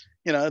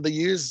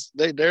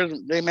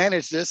 they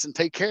manage this and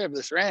take care of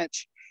this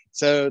ranch.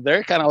 So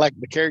they're kind of like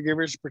the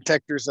caregivers,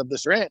 protectors of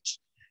this ranch.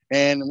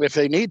 And if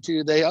they need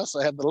to, they also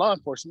have the law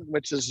enforcement,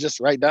 which is just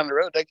right down the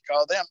road. They can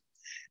call them,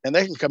 and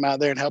they can come out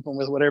there and help them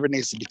with whatever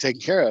needs to be taken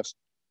care of.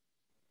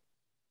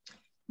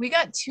 We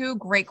got two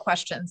great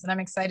questions, and I'm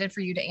excited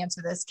for you to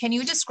answer this. Can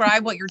you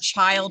describe what your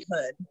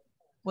childhood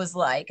was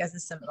like as a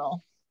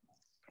Seminole?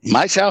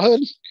 My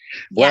childhood? Yes.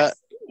 Well,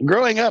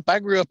 growing up, I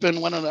grew up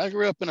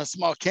in a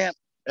small camp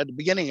at the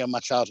beginning of my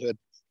childhood,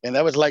 and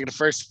that was like the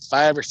first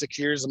 5 or 6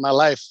 years of my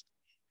life.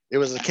 It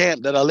was a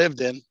camp that I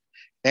lived in,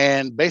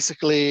 and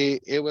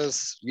basically it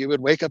was, you would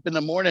wake up in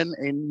the morning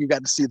and you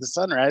got to see the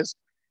sunrise,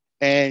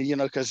 and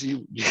because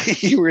you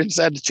you were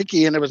inside the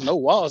chickie and there was no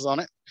walls on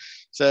it,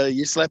 so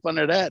you slept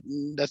under that,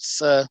 and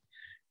that's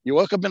you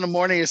woke up in the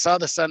morning, you saw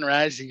the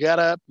sunrise, you got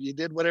up, you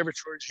did whatever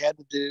chores you had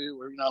to do,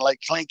 or like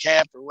clean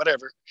camp or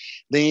whatever.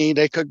 Then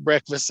they cooked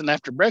breakfast, and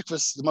after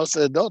breakfast, most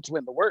of the adults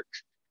went to work.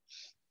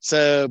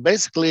 So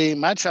basically,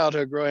 my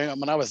childhood growing up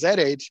when I was that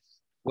age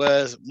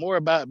was more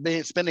about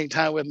spending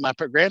time with my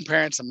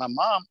grandparents and my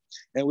mom,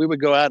 and we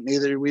would go out and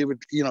either we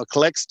would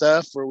collect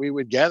stuff, or we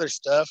would gather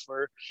stuff,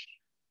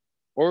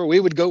 or we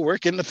would go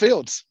work in the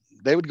fields.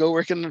 They would go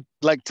work in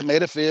like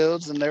tomato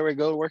fields, and they would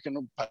go work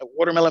in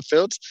watermelon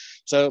fields.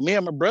 So me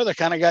and my brother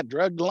kind of got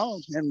drugged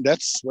along, and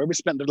that's where we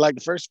spent like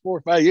the first 4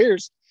 or 5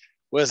 years,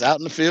 was out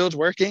in the fields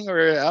working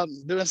or out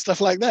doing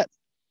stuff like that.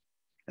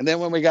 And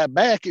then when we got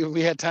back, if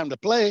we had time to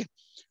play,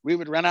 we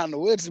would run out in the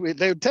woods.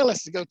 They would tell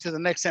us to go to the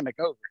next hammock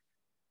over.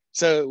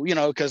 So,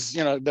 because,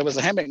 there was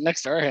a hammock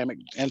next to our hammock.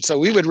 And so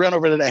we would run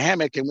over to the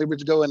hammock and we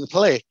would go in and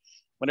play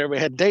whenever we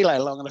had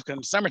daylight long enough. Because in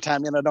the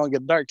summertime, don't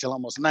get dark till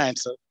almost 9.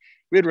 So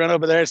we'd run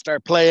over there and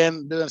start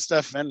playing, doing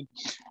stuff. And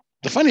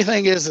the funny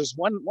thing is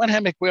one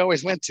hammock we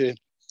always went to,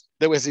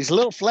 there was these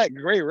little flat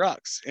gray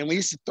rocks, and we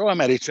used to throw them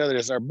at each other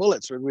as our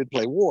bullets when we'd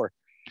play war.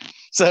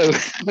 So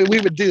we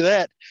would do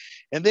that.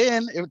 And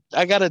then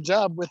I got a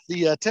job with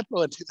the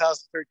Temple in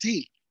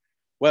 2013.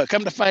 Well,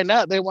 come to find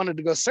out, they wanted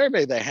to go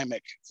survey that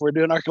hammock for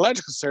doing an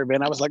archaeological survey.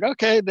 And I was like,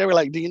 okay. They were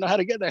like, do you know how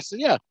to get there? I said,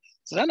 yeah. I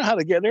said, I know how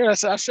to get there. I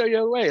said, I'll show you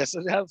the way. I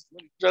said,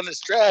 when it's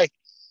dry,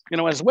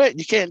 when it's wet,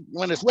 you can't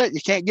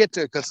get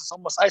to it because it's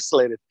almost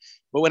isolated.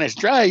 But when it's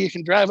dry, you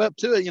can drive up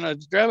to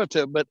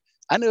it, But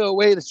I knew a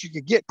way that you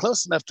could get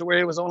close enough to where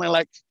it was only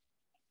like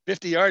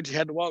 50 yards you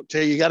had to walk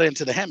till you got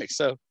into the hammock.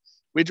 So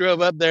we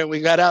drove up there and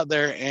we got out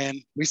there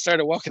and we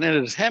started walking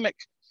into this hammock.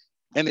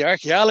 And the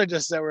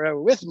archaeologists that were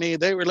with me,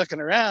 they were looking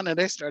around and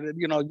they started,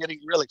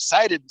 getting real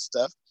excited and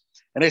stuff.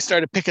 And they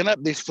started picking up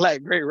these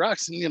flat gray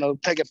rocks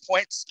and, taking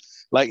points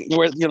like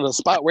where, the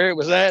spot where it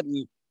was at.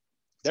 And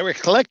they were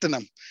collecting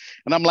them.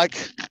 And I'm like,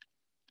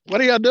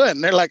 what are y'all doing?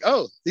 And they're like,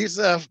 oh, this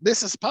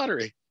is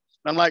pottery.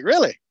 And I'm like,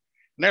 really?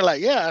 And they're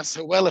like, yeah.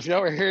 So, well, if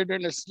y'all were here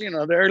during this, the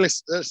early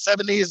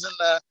 70s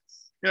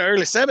and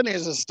early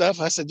 70s and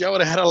stuff, I said, y'all would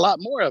have had a lot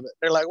more of it.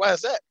 They're like, why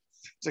is that?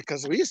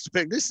 Because we used to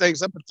pick these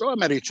things up and throw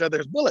them at each other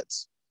as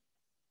bullets.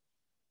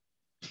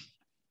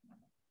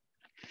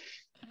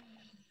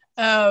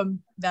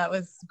 That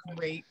was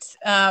great.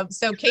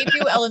 So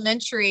KPU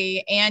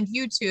Elementary and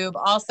YouTube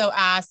also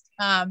asked,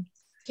 how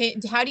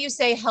do you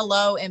say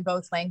hello in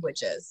both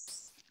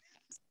languages?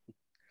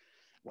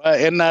 Well,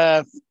 in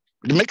the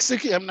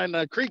Mixuki, I'm in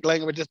the Creek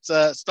language, it's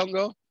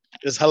Stongo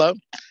is hello.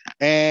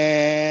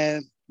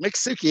 And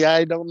Mixuki,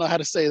 I don't know how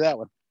to say that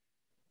one.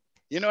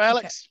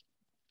 Alex? Okay.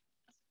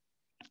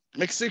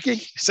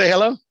 Mixuki, say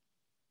hello?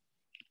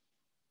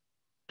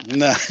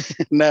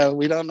 No,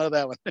 we don't know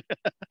that one.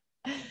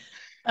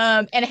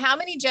 And how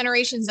many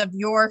generations of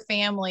your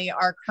family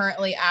are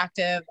currently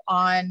active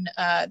on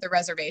the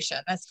reservation?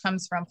 This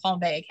comes from Palm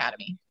Bay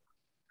Academy.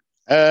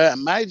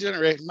 My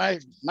generation,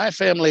 my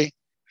family,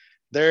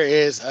 there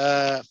is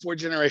 4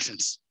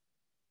 generations.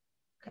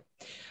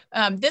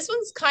 Okay. This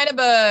one's kind of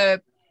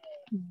a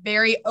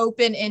very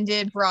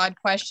open-ended, broad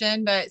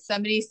question, but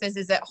somebody says,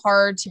 is it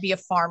hard to be a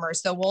farmer?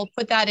 So we'll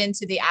put that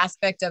into the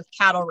aspect of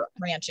cattle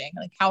ranching.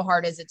 Like, how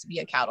hard is it to be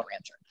a cattle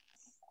rancher?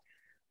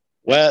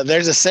 Well,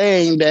 there's a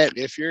saying that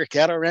if you're a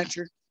cattle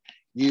rancher,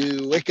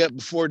 you wake up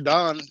before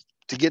dawn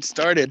to get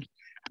started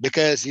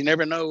because you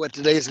never know what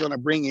today is going to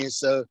bring you.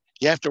 So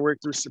you have to work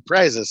through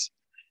surprises,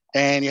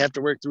 and you have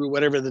to work through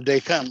whatever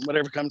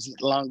comes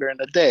along during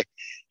the day.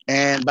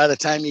 And by the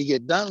time you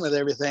get done with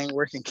everything,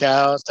 working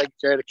cows, taking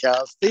care of the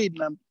cows, feeding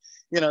them,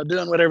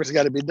 doing whatever's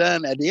got to be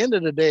done, at the end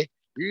of the day,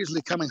 you're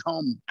usually coming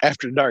home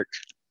after dark.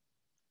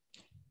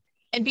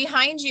 And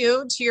behind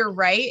you, to your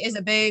right, is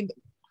a big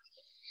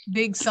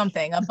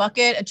something, a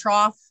bucket, a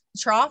trough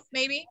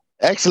maybe?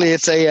 Actually,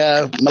 it's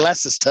a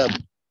molasses tub.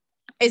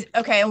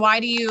 Okay. And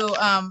why do you,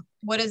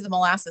 what is the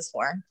molasses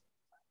for?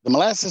 The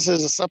molasses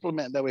is a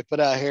supplement that we put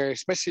out here,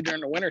 especially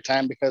during the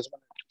wintertime, because when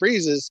it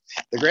freezes,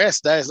 the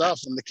grass dies off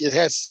and it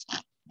has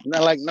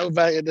no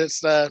value.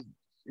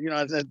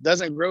 It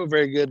doesn't grow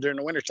very good during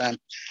the wintertime.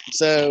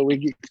 So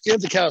we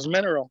give the cows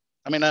mineral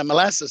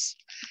molasses,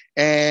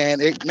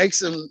 and it makes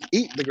them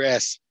eat the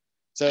grass.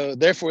 So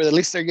therefore, at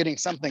least they're getting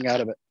something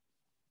out of it.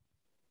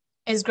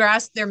 Is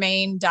grass their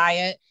main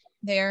diet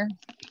there?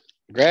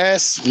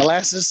 Grass,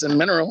 molasses, and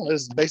mineral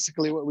is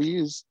basically what we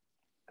use.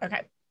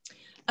 Okay.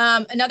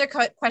 Another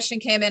question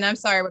came in. I'm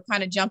sorry, we're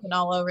kind of jumping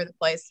all over the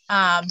place.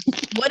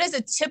 What is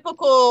a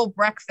typical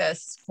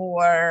breakfast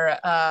for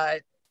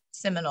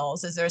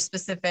Seminoles? Is there a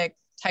specific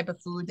type of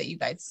food that you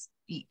guys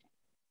eat?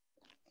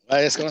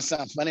 It's going to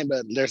sound funny,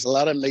 but there's a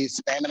lot of them that eat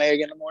spam and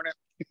egg in the morning.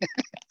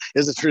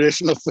 Is a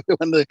traditional food.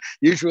 One of the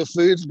usual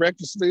foods,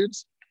 breakfast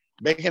foods,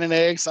 bacon and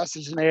egg,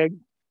 sausage and egg.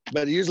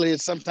 But usually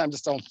sometimes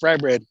it's on fry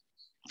bread.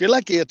 If you're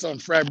lucky, it's on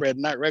fry bread,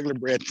 not regular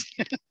bread.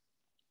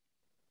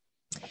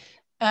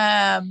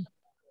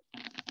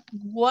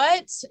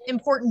 What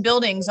important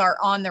buildings are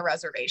on the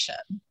reservation?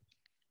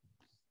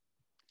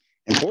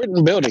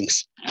 Important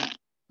buildings.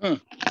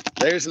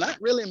 There's not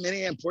really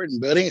many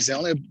important buildings. The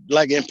only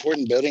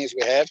important buildings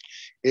we have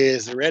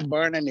is the Red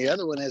Barn, and the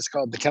other one is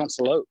called the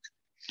Council Oak.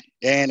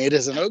 And it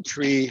is an oak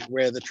tree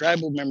where the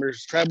tribal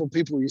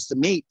people used to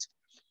meet.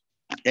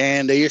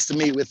 And they used to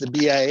meet with the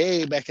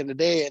BIA back in the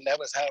day, and that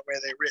was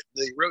where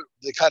they wrote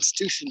the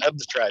Constitution of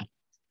the tribe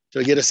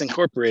to get us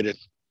incorporated.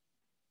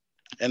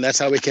 And that's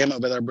how we came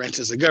up with our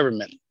branches of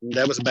government. And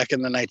that was back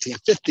in the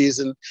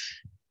 1950s. And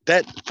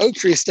that oak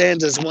tree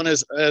stands as what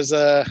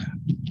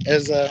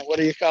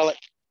do you call it?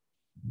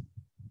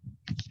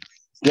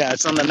 Yeah,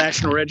 it's on the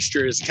National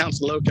Register as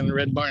Council Oak, and the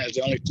Red Barn is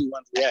the only two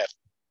ones we have.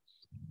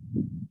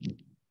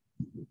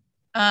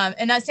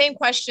 And that same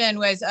question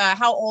was,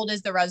 how old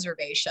is the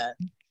reservation?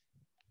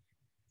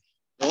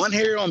 The one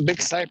here on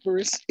Big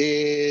Cypress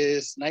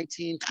is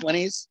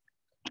 1920s.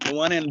 The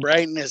one in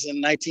Brighton is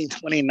in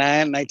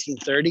 1929,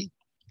 1930,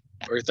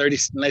 or 30.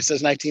 It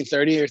says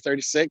 1930 or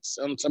 36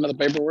 on some of the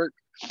paperwork.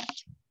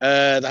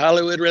 The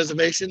Hollywood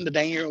Reservation, what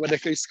they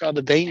used to call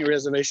the Dania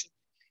Reservation,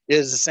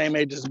 is the same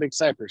age as Big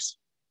Cypress.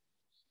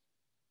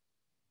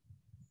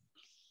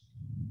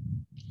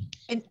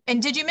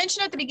 And did you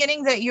mention at the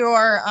beginning that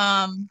you're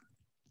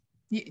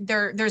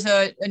there's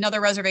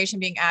another reservation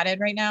being added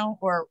right now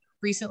or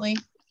recently?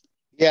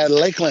 Yeah,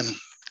 Lakeland.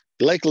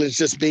 Lakeland's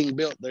just being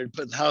built. They're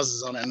putting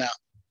houses on it now.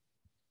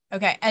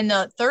 Okay. And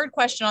the third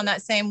question on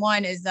that same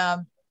one is,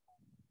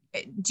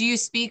 do you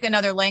speak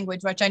another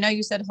language? Which I know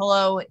you said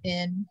hello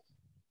in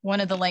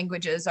one of the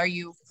languages. Are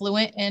you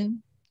fluent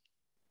in?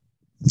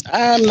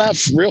 I'm not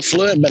real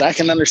fluent, but I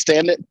can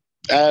understand it.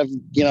 I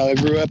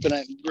grew up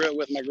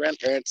with my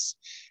grandparents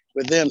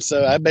with them.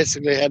 So I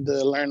basically had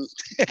to learn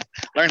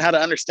how to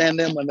understand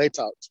them when they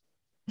talked.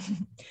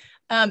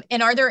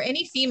 And are there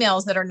any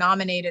females that are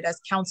nominated as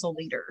council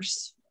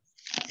leaders?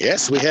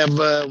 Yes, we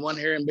have one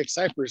here in Big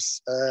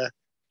Cypress.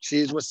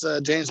 She's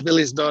James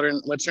Billy's daughter.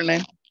 What's her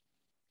name?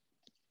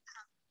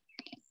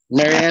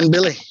 Marianne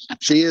Billy.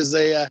 She is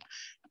a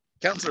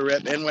council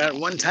rep. And at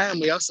one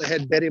time, we also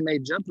had Betty Mae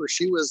Jumper.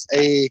 She was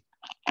a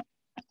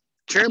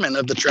chairman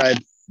of the tribe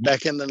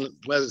back in the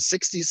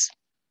 60s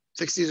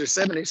or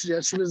 70s.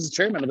 Yeah, she was the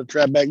chairman of the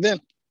tribe back then.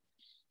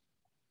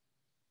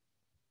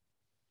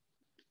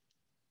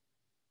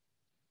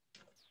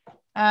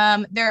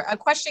 A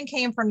question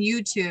came from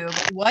YouTube.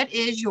 What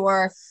is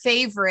your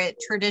favorite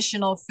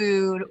traditional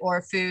food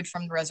or food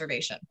from the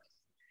reservation?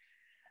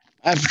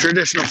 I have a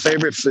traditional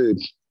favorite food.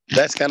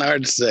 That's kind of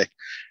hard to say.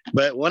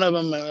 But one of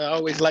them I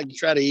always like to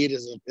try to eat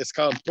it's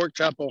called pork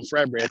chop on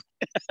fry bread.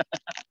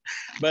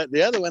 But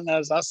the other one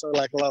is also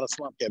like a lot of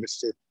swamp cabbage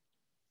too.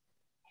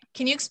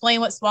 Can you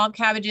explain what swamp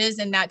cabbage is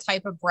and that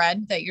type of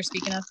bread that you're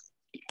speaking of?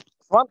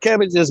 Swamp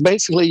cabbage is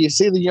basically, you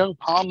see the young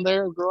palm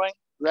there growing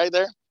right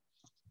there?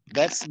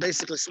 That's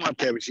basically swamp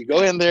cabbage. You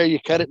go in there, you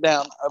cut it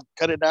down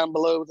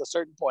below a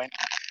certain point,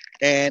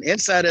 and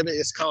inside of it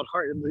is called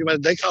heart.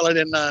 They call it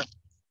in, I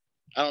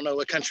don't know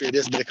what country it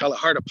is, but they call it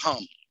heart of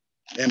palm.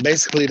 And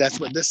basically that's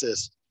what this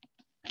is.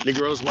 It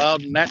grows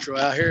wild and natural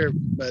out here,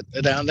 but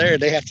down there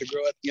they have to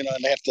grow it, and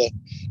they have to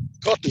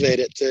cultivate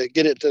it to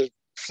get it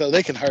so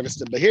they can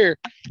harvest it. But here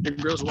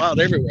it grows wild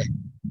everywhere.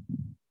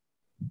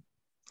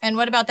 And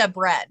what about that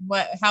bread?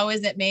 How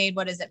is it made?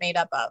 What is it made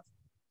up of?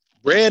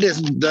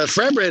 The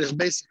fry bread is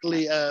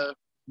basically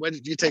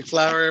you take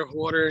flour,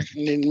 water,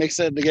 and then mix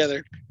that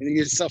together, and you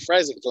use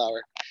self-rising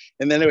flour.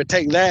 And then they would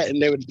take that and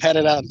they would pat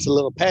it out into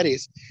little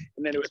patties,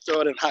 and then they would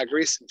throw it in hot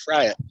grease and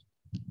fry it.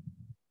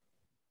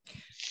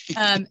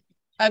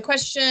 A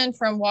question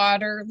from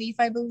Waterleaf,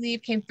 I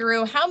believe, came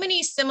through. How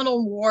many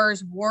Seminole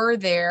Wars were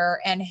there,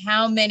 and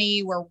how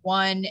many were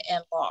won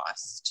and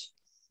lost?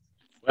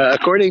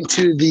 According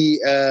to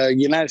the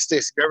United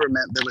States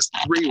government, there was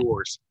 3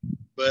 wars.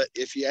 But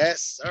if you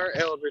ask our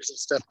elders and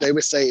stuff, they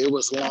would say it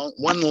was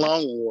one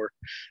long war,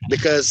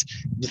 because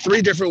the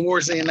 3 different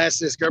wars in the United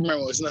States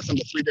government was nothing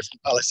but 3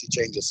 different policy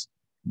changes.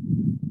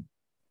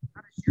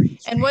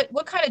 And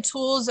what kind of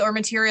tools or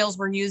materials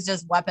were used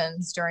as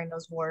weapons during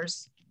those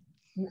wars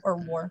or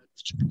war?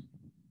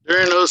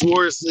 During those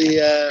wars,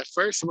 the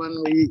first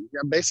one, we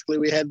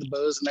had the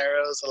bows and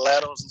arrows, the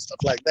ladles and stuff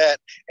like that,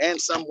 and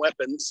some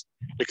weapons,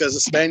 because the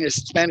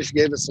Spanish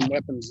gave us some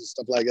weapons and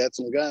stuff like that,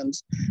 some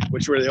guns,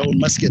 which were the old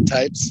musket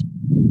types,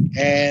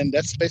 and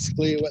that's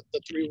basically what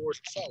the three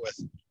wars were fought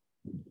with: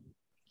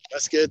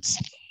 muskets,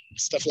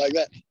 stuff like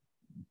that.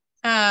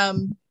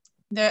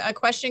 A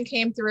question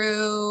came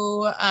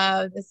through.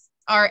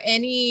 Are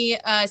any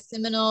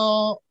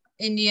Seminole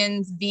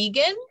Indians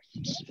vegan?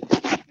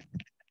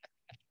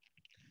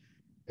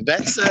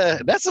 That's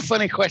a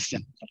funny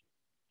question.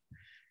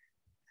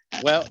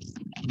 Well,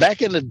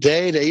 back in the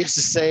day, they used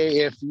to say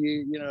if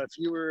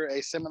you were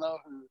a Seminole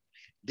who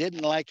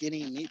didn't like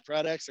any meat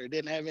products or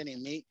didn't have any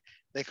meat,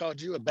 they called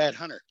you a bad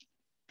hunter.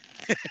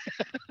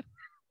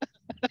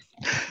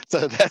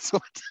 So that's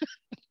what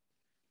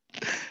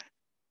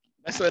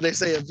they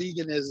say a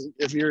vegan is.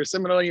 If you're a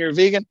Seminole and you're a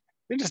vegan,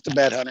 you're just a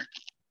bad hunter.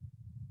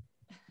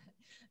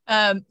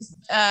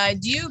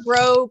 Do you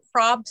grow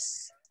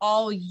crops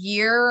all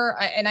year?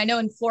 And I know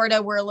in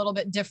Florida we're a little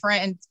bit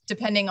different, and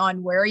depending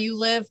on where you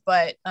live,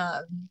 but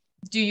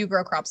do you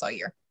grow crops all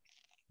year?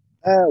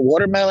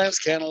 Watermelons,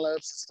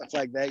 cantaloupes, stuff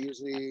like that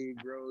usually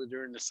grow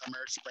during the summer,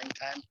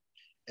 springtime.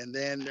 And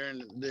then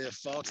during the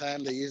fall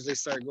time, they usually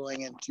start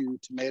going into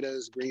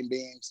tomatoes, green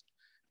beans,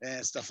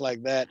 and stuff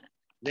like that.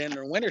 Then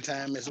the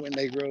wintertime is when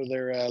they grow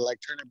their like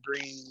turnip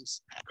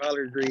greens,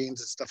 collard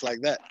greens, and stuff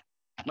like that.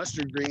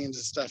 Mustard greens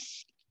and stuff.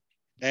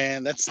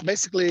 And that's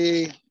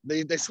basically,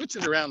 they switch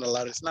it around a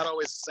lot. It's not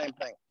always the same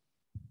thing.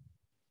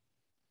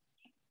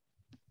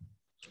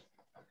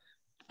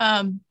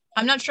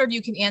 I'm not sure if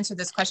you can answer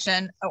this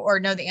question or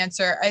know the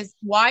answer.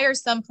 Why are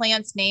some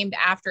plants named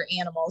after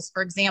animals?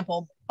 For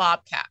example,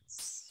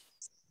 bobcats.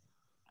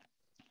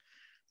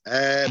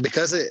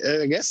 Because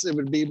I guess it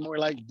would be more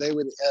like they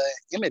would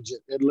image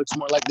it. It looks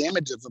more like the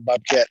image of a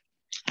bobcat,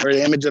 or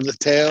the image of the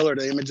tail, or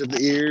the image of the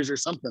ears, or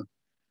something.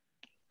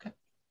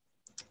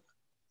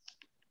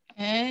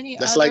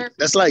 That's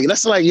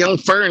like young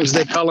ferns.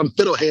 They call them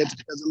fiddleheads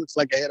because it looks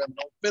like a head of an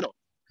old fiddle.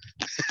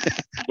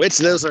 Which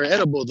those are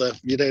edible though.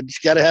 You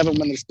just got to have them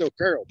when they're still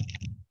curled.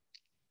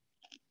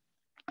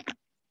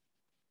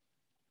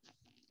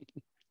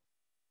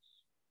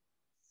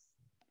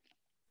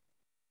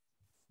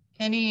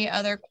 Any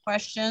other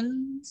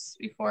questions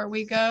before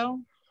we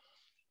go?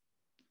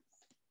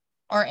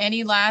 Or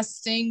any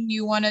last thing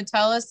you want to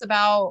tell us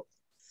about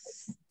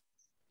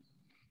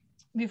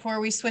before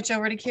we switch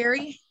over to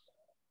Carrie?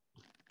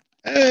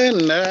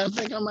 No, I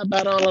think I'm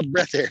about all of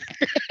breath here.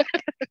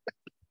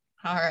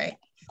 All right.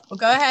 Well,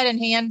 go ahead and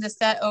hand the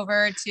set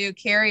over to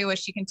Carrie, where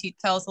she can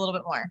tell us a little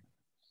bit more.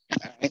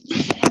 All right.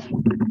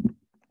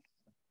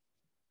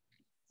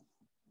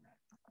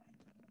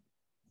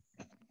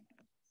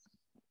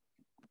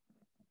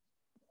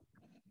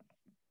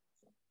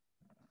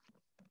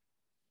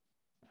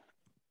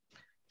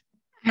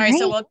 All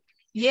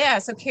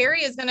right. So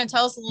Carrie is going to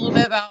tell us a little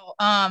bit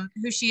about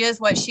who she is,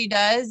 what she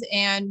does,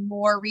 and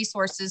more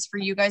resources for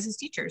you guys as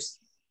teachers.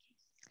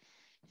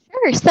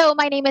 Sure. So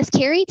my name is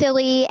Carrie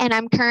Dilley, and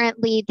I'm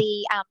currently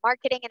the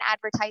marketing and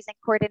advertising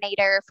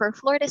coordinator for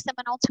Florida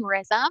Seminole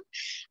Tourism.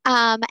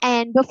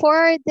 And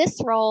before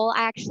this role,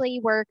 I actually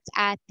worked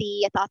at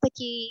the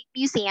Athathaki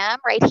Museum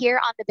right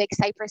here on the Big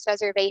Cypress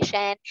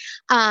Reservation.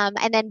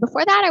 And then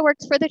before that, I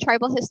worked for the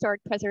Tribal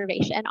Historic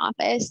Preservation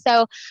Office.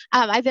 So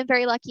I've been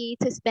very lucky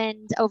to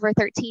spend over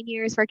 13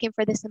 years working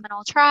for the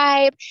Seminole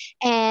Tribe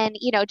and,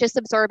 just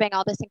absorbing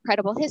all this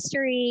incredible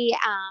history.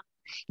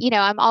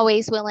 I'm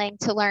always willing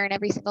to learn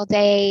every single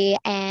day.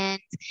 And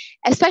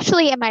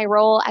especially in my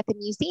role at the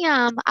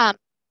museum,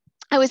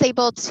 I was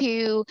able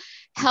to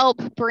help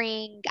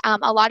bring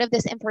a lot of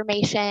this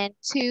information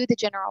to the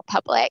general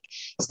public.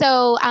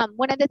 So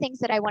one of the things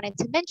that I wanted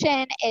to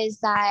mention is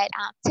that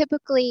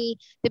typically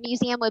the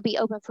museum would be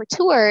open for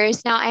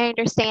tours. Now, I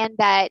understand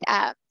that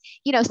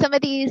some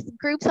of these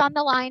groups on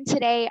the line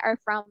today are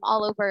from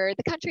all over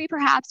the country,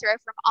 perhaps, or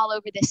from all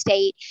over the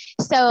state.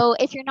 So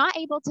if you're not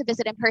able to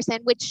visit in person,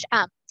 which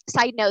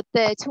side note,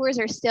 the tours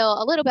are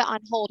still a little bit on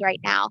hold right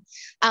now.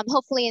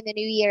 Hopefully in the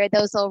new year,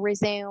 those will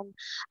resume.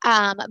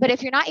 But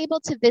if you're not able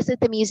to visit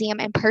the museum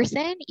in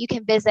person, you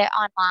can visit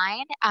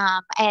online.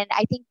 And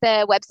I think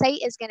the website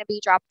is going to be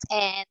dropped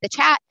in the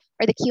chat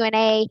or the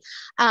Q&A.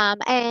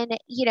 And,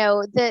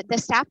 the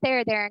staff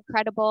there, they're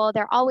incredible.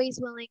 They're always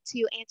willing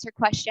to answer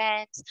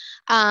questions.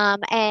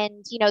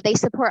 And, they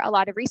support a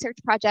lot of research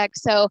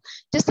projects. So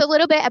just a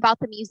little bit about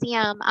the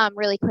museum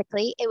really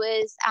quickly. It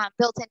was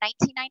built in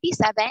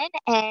 1997,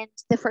 and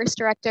the first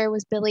director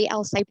was Billy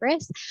L.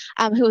 Cypress,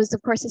 who was,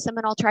 of course, a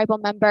Seminole tribal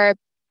member.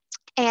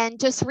 And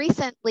just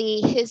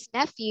recently, his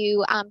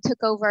nephew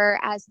took over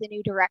as the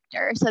new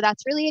director. So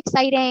that's really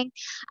exciting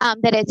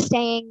that it's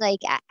staying like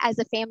as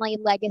a family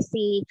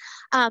legacy.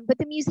 But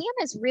the museum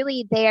is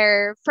really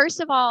there,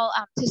 first of all,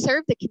 to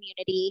serve the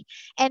community.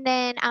 And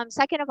then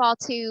second of all,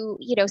 to,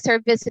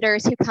 serve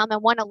visitors who come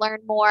and want to learn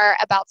more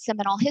about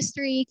Seminole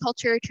history,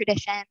 culture,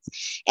 traditions.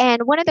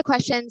 And one of the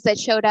questions that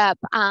showed up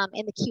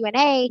in the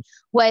Q&A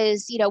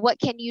was, what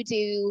can you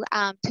do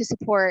to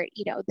support,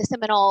 the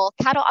Seminole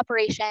cattle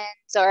operations,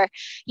 or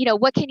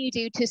what can you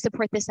do to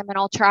support the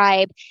Seminole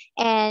tribe?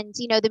 And,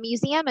 the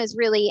museum is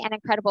really an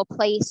incredible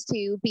place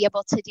to be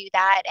able to do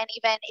that. And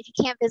even if you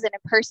can't visit in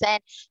person,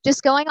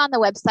 just going on the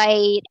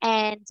website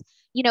and,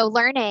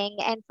 learning,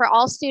 and for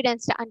all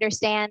students to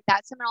understand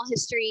that Seminole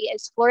history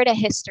is Florida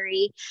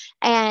history,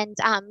 and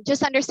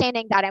just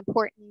understanding that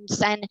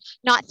importance, and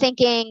not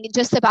thinking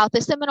just about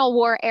the Seminole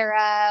War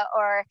era,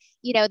 or,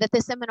 that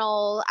the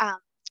Seminole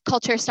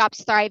culture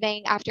stops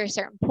thriving after a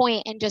certain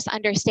point, and just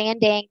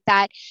understanding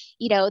that,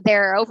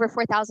 there are over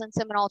 4,000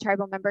 Seminole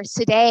tribal members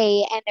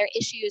today, and their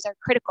issues are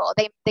critical.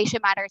 They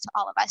should matter to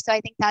all of us. So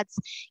I think that's,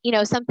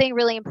 something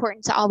really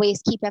important to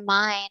always keep in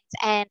mind.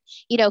 And,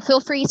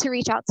 feel free to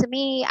reach out to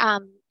me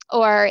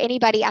or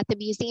anybody at the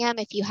museum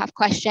if you have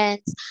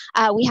questions.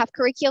 We have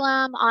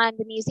curriculum on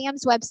the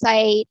museum's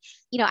website,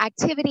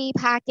 activity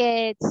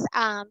packets,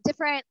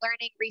 different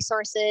learning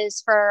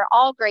resources for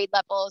all grade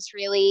levels,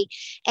 really.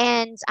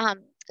 And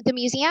the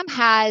museum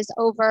has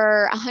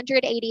over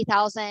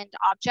 180,000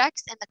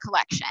 objects in the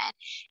collection,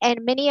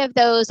 and many of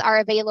those are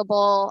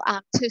available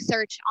to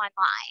search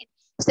online.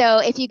 So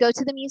if you go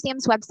to the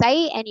museum's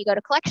website and you go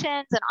to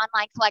collections and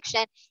online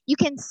collection, you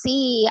can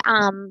see,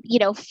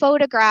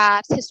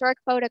 photographs, historic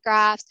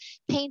photographs,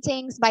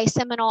 paintings by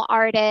Seminole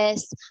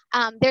artists.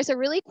 There's a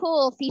really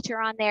cool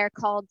feature on there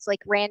called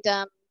like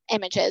random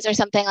images or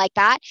something like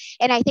that.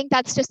 And I think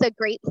that's just a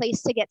great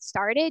place to get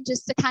started,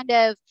 just to kind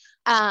of,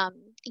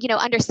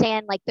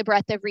 understand like the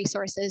breadth of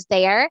resources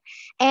there.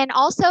 And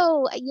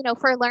also,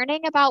 for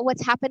learning about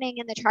what's happening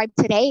in the tribe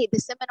today, the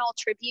Seminole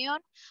Tribune,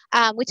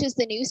 which is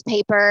the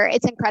newspaper,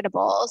 it's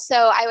incredible.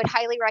 So I would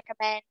highly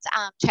recommend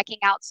checking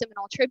out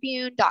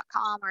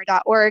seminoletribune.com or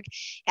 .org.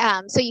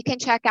 So you can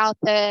check out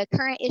the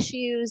current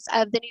issues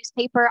of the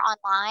newspaper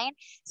online.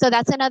 So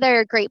that's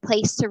another great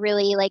place to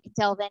really like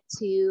delve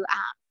into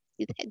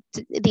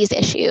these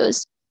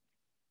issues.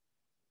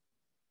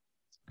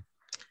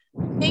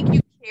 Thank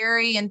you,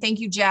 Carrie, and thank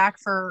you, Jack,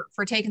 for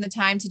taking the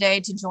time today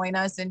to join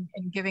us and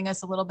giving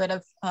us a little bit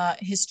of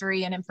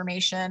history and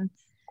information.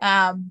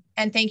 And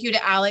thank you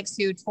to Alex,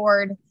 who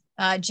toured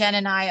Jen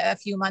and I a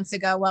few months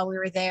ago while we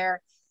were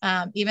there.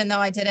 Even though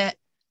I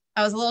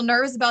was a little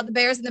nervous about the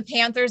Bears and the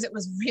Panthers, it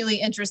was really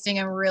interesting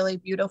and really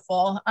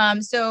beautiful.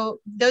 So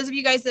those of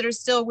you guys that are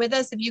still with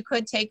us, if you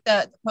could take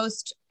the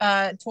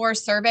post-tour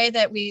survey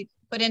that we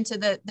put into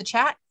the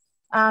chat.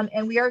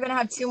 And we are going to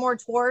have 2 more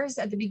tours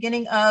at the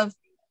beginning of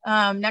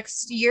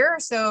next year.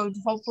 So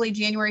hopefully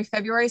January,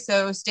 February.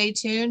 So stay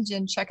tuned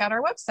and check out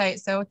our website.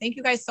 So thank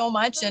you guys so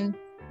much. And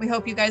we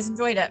hope you guys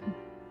enjoyed it.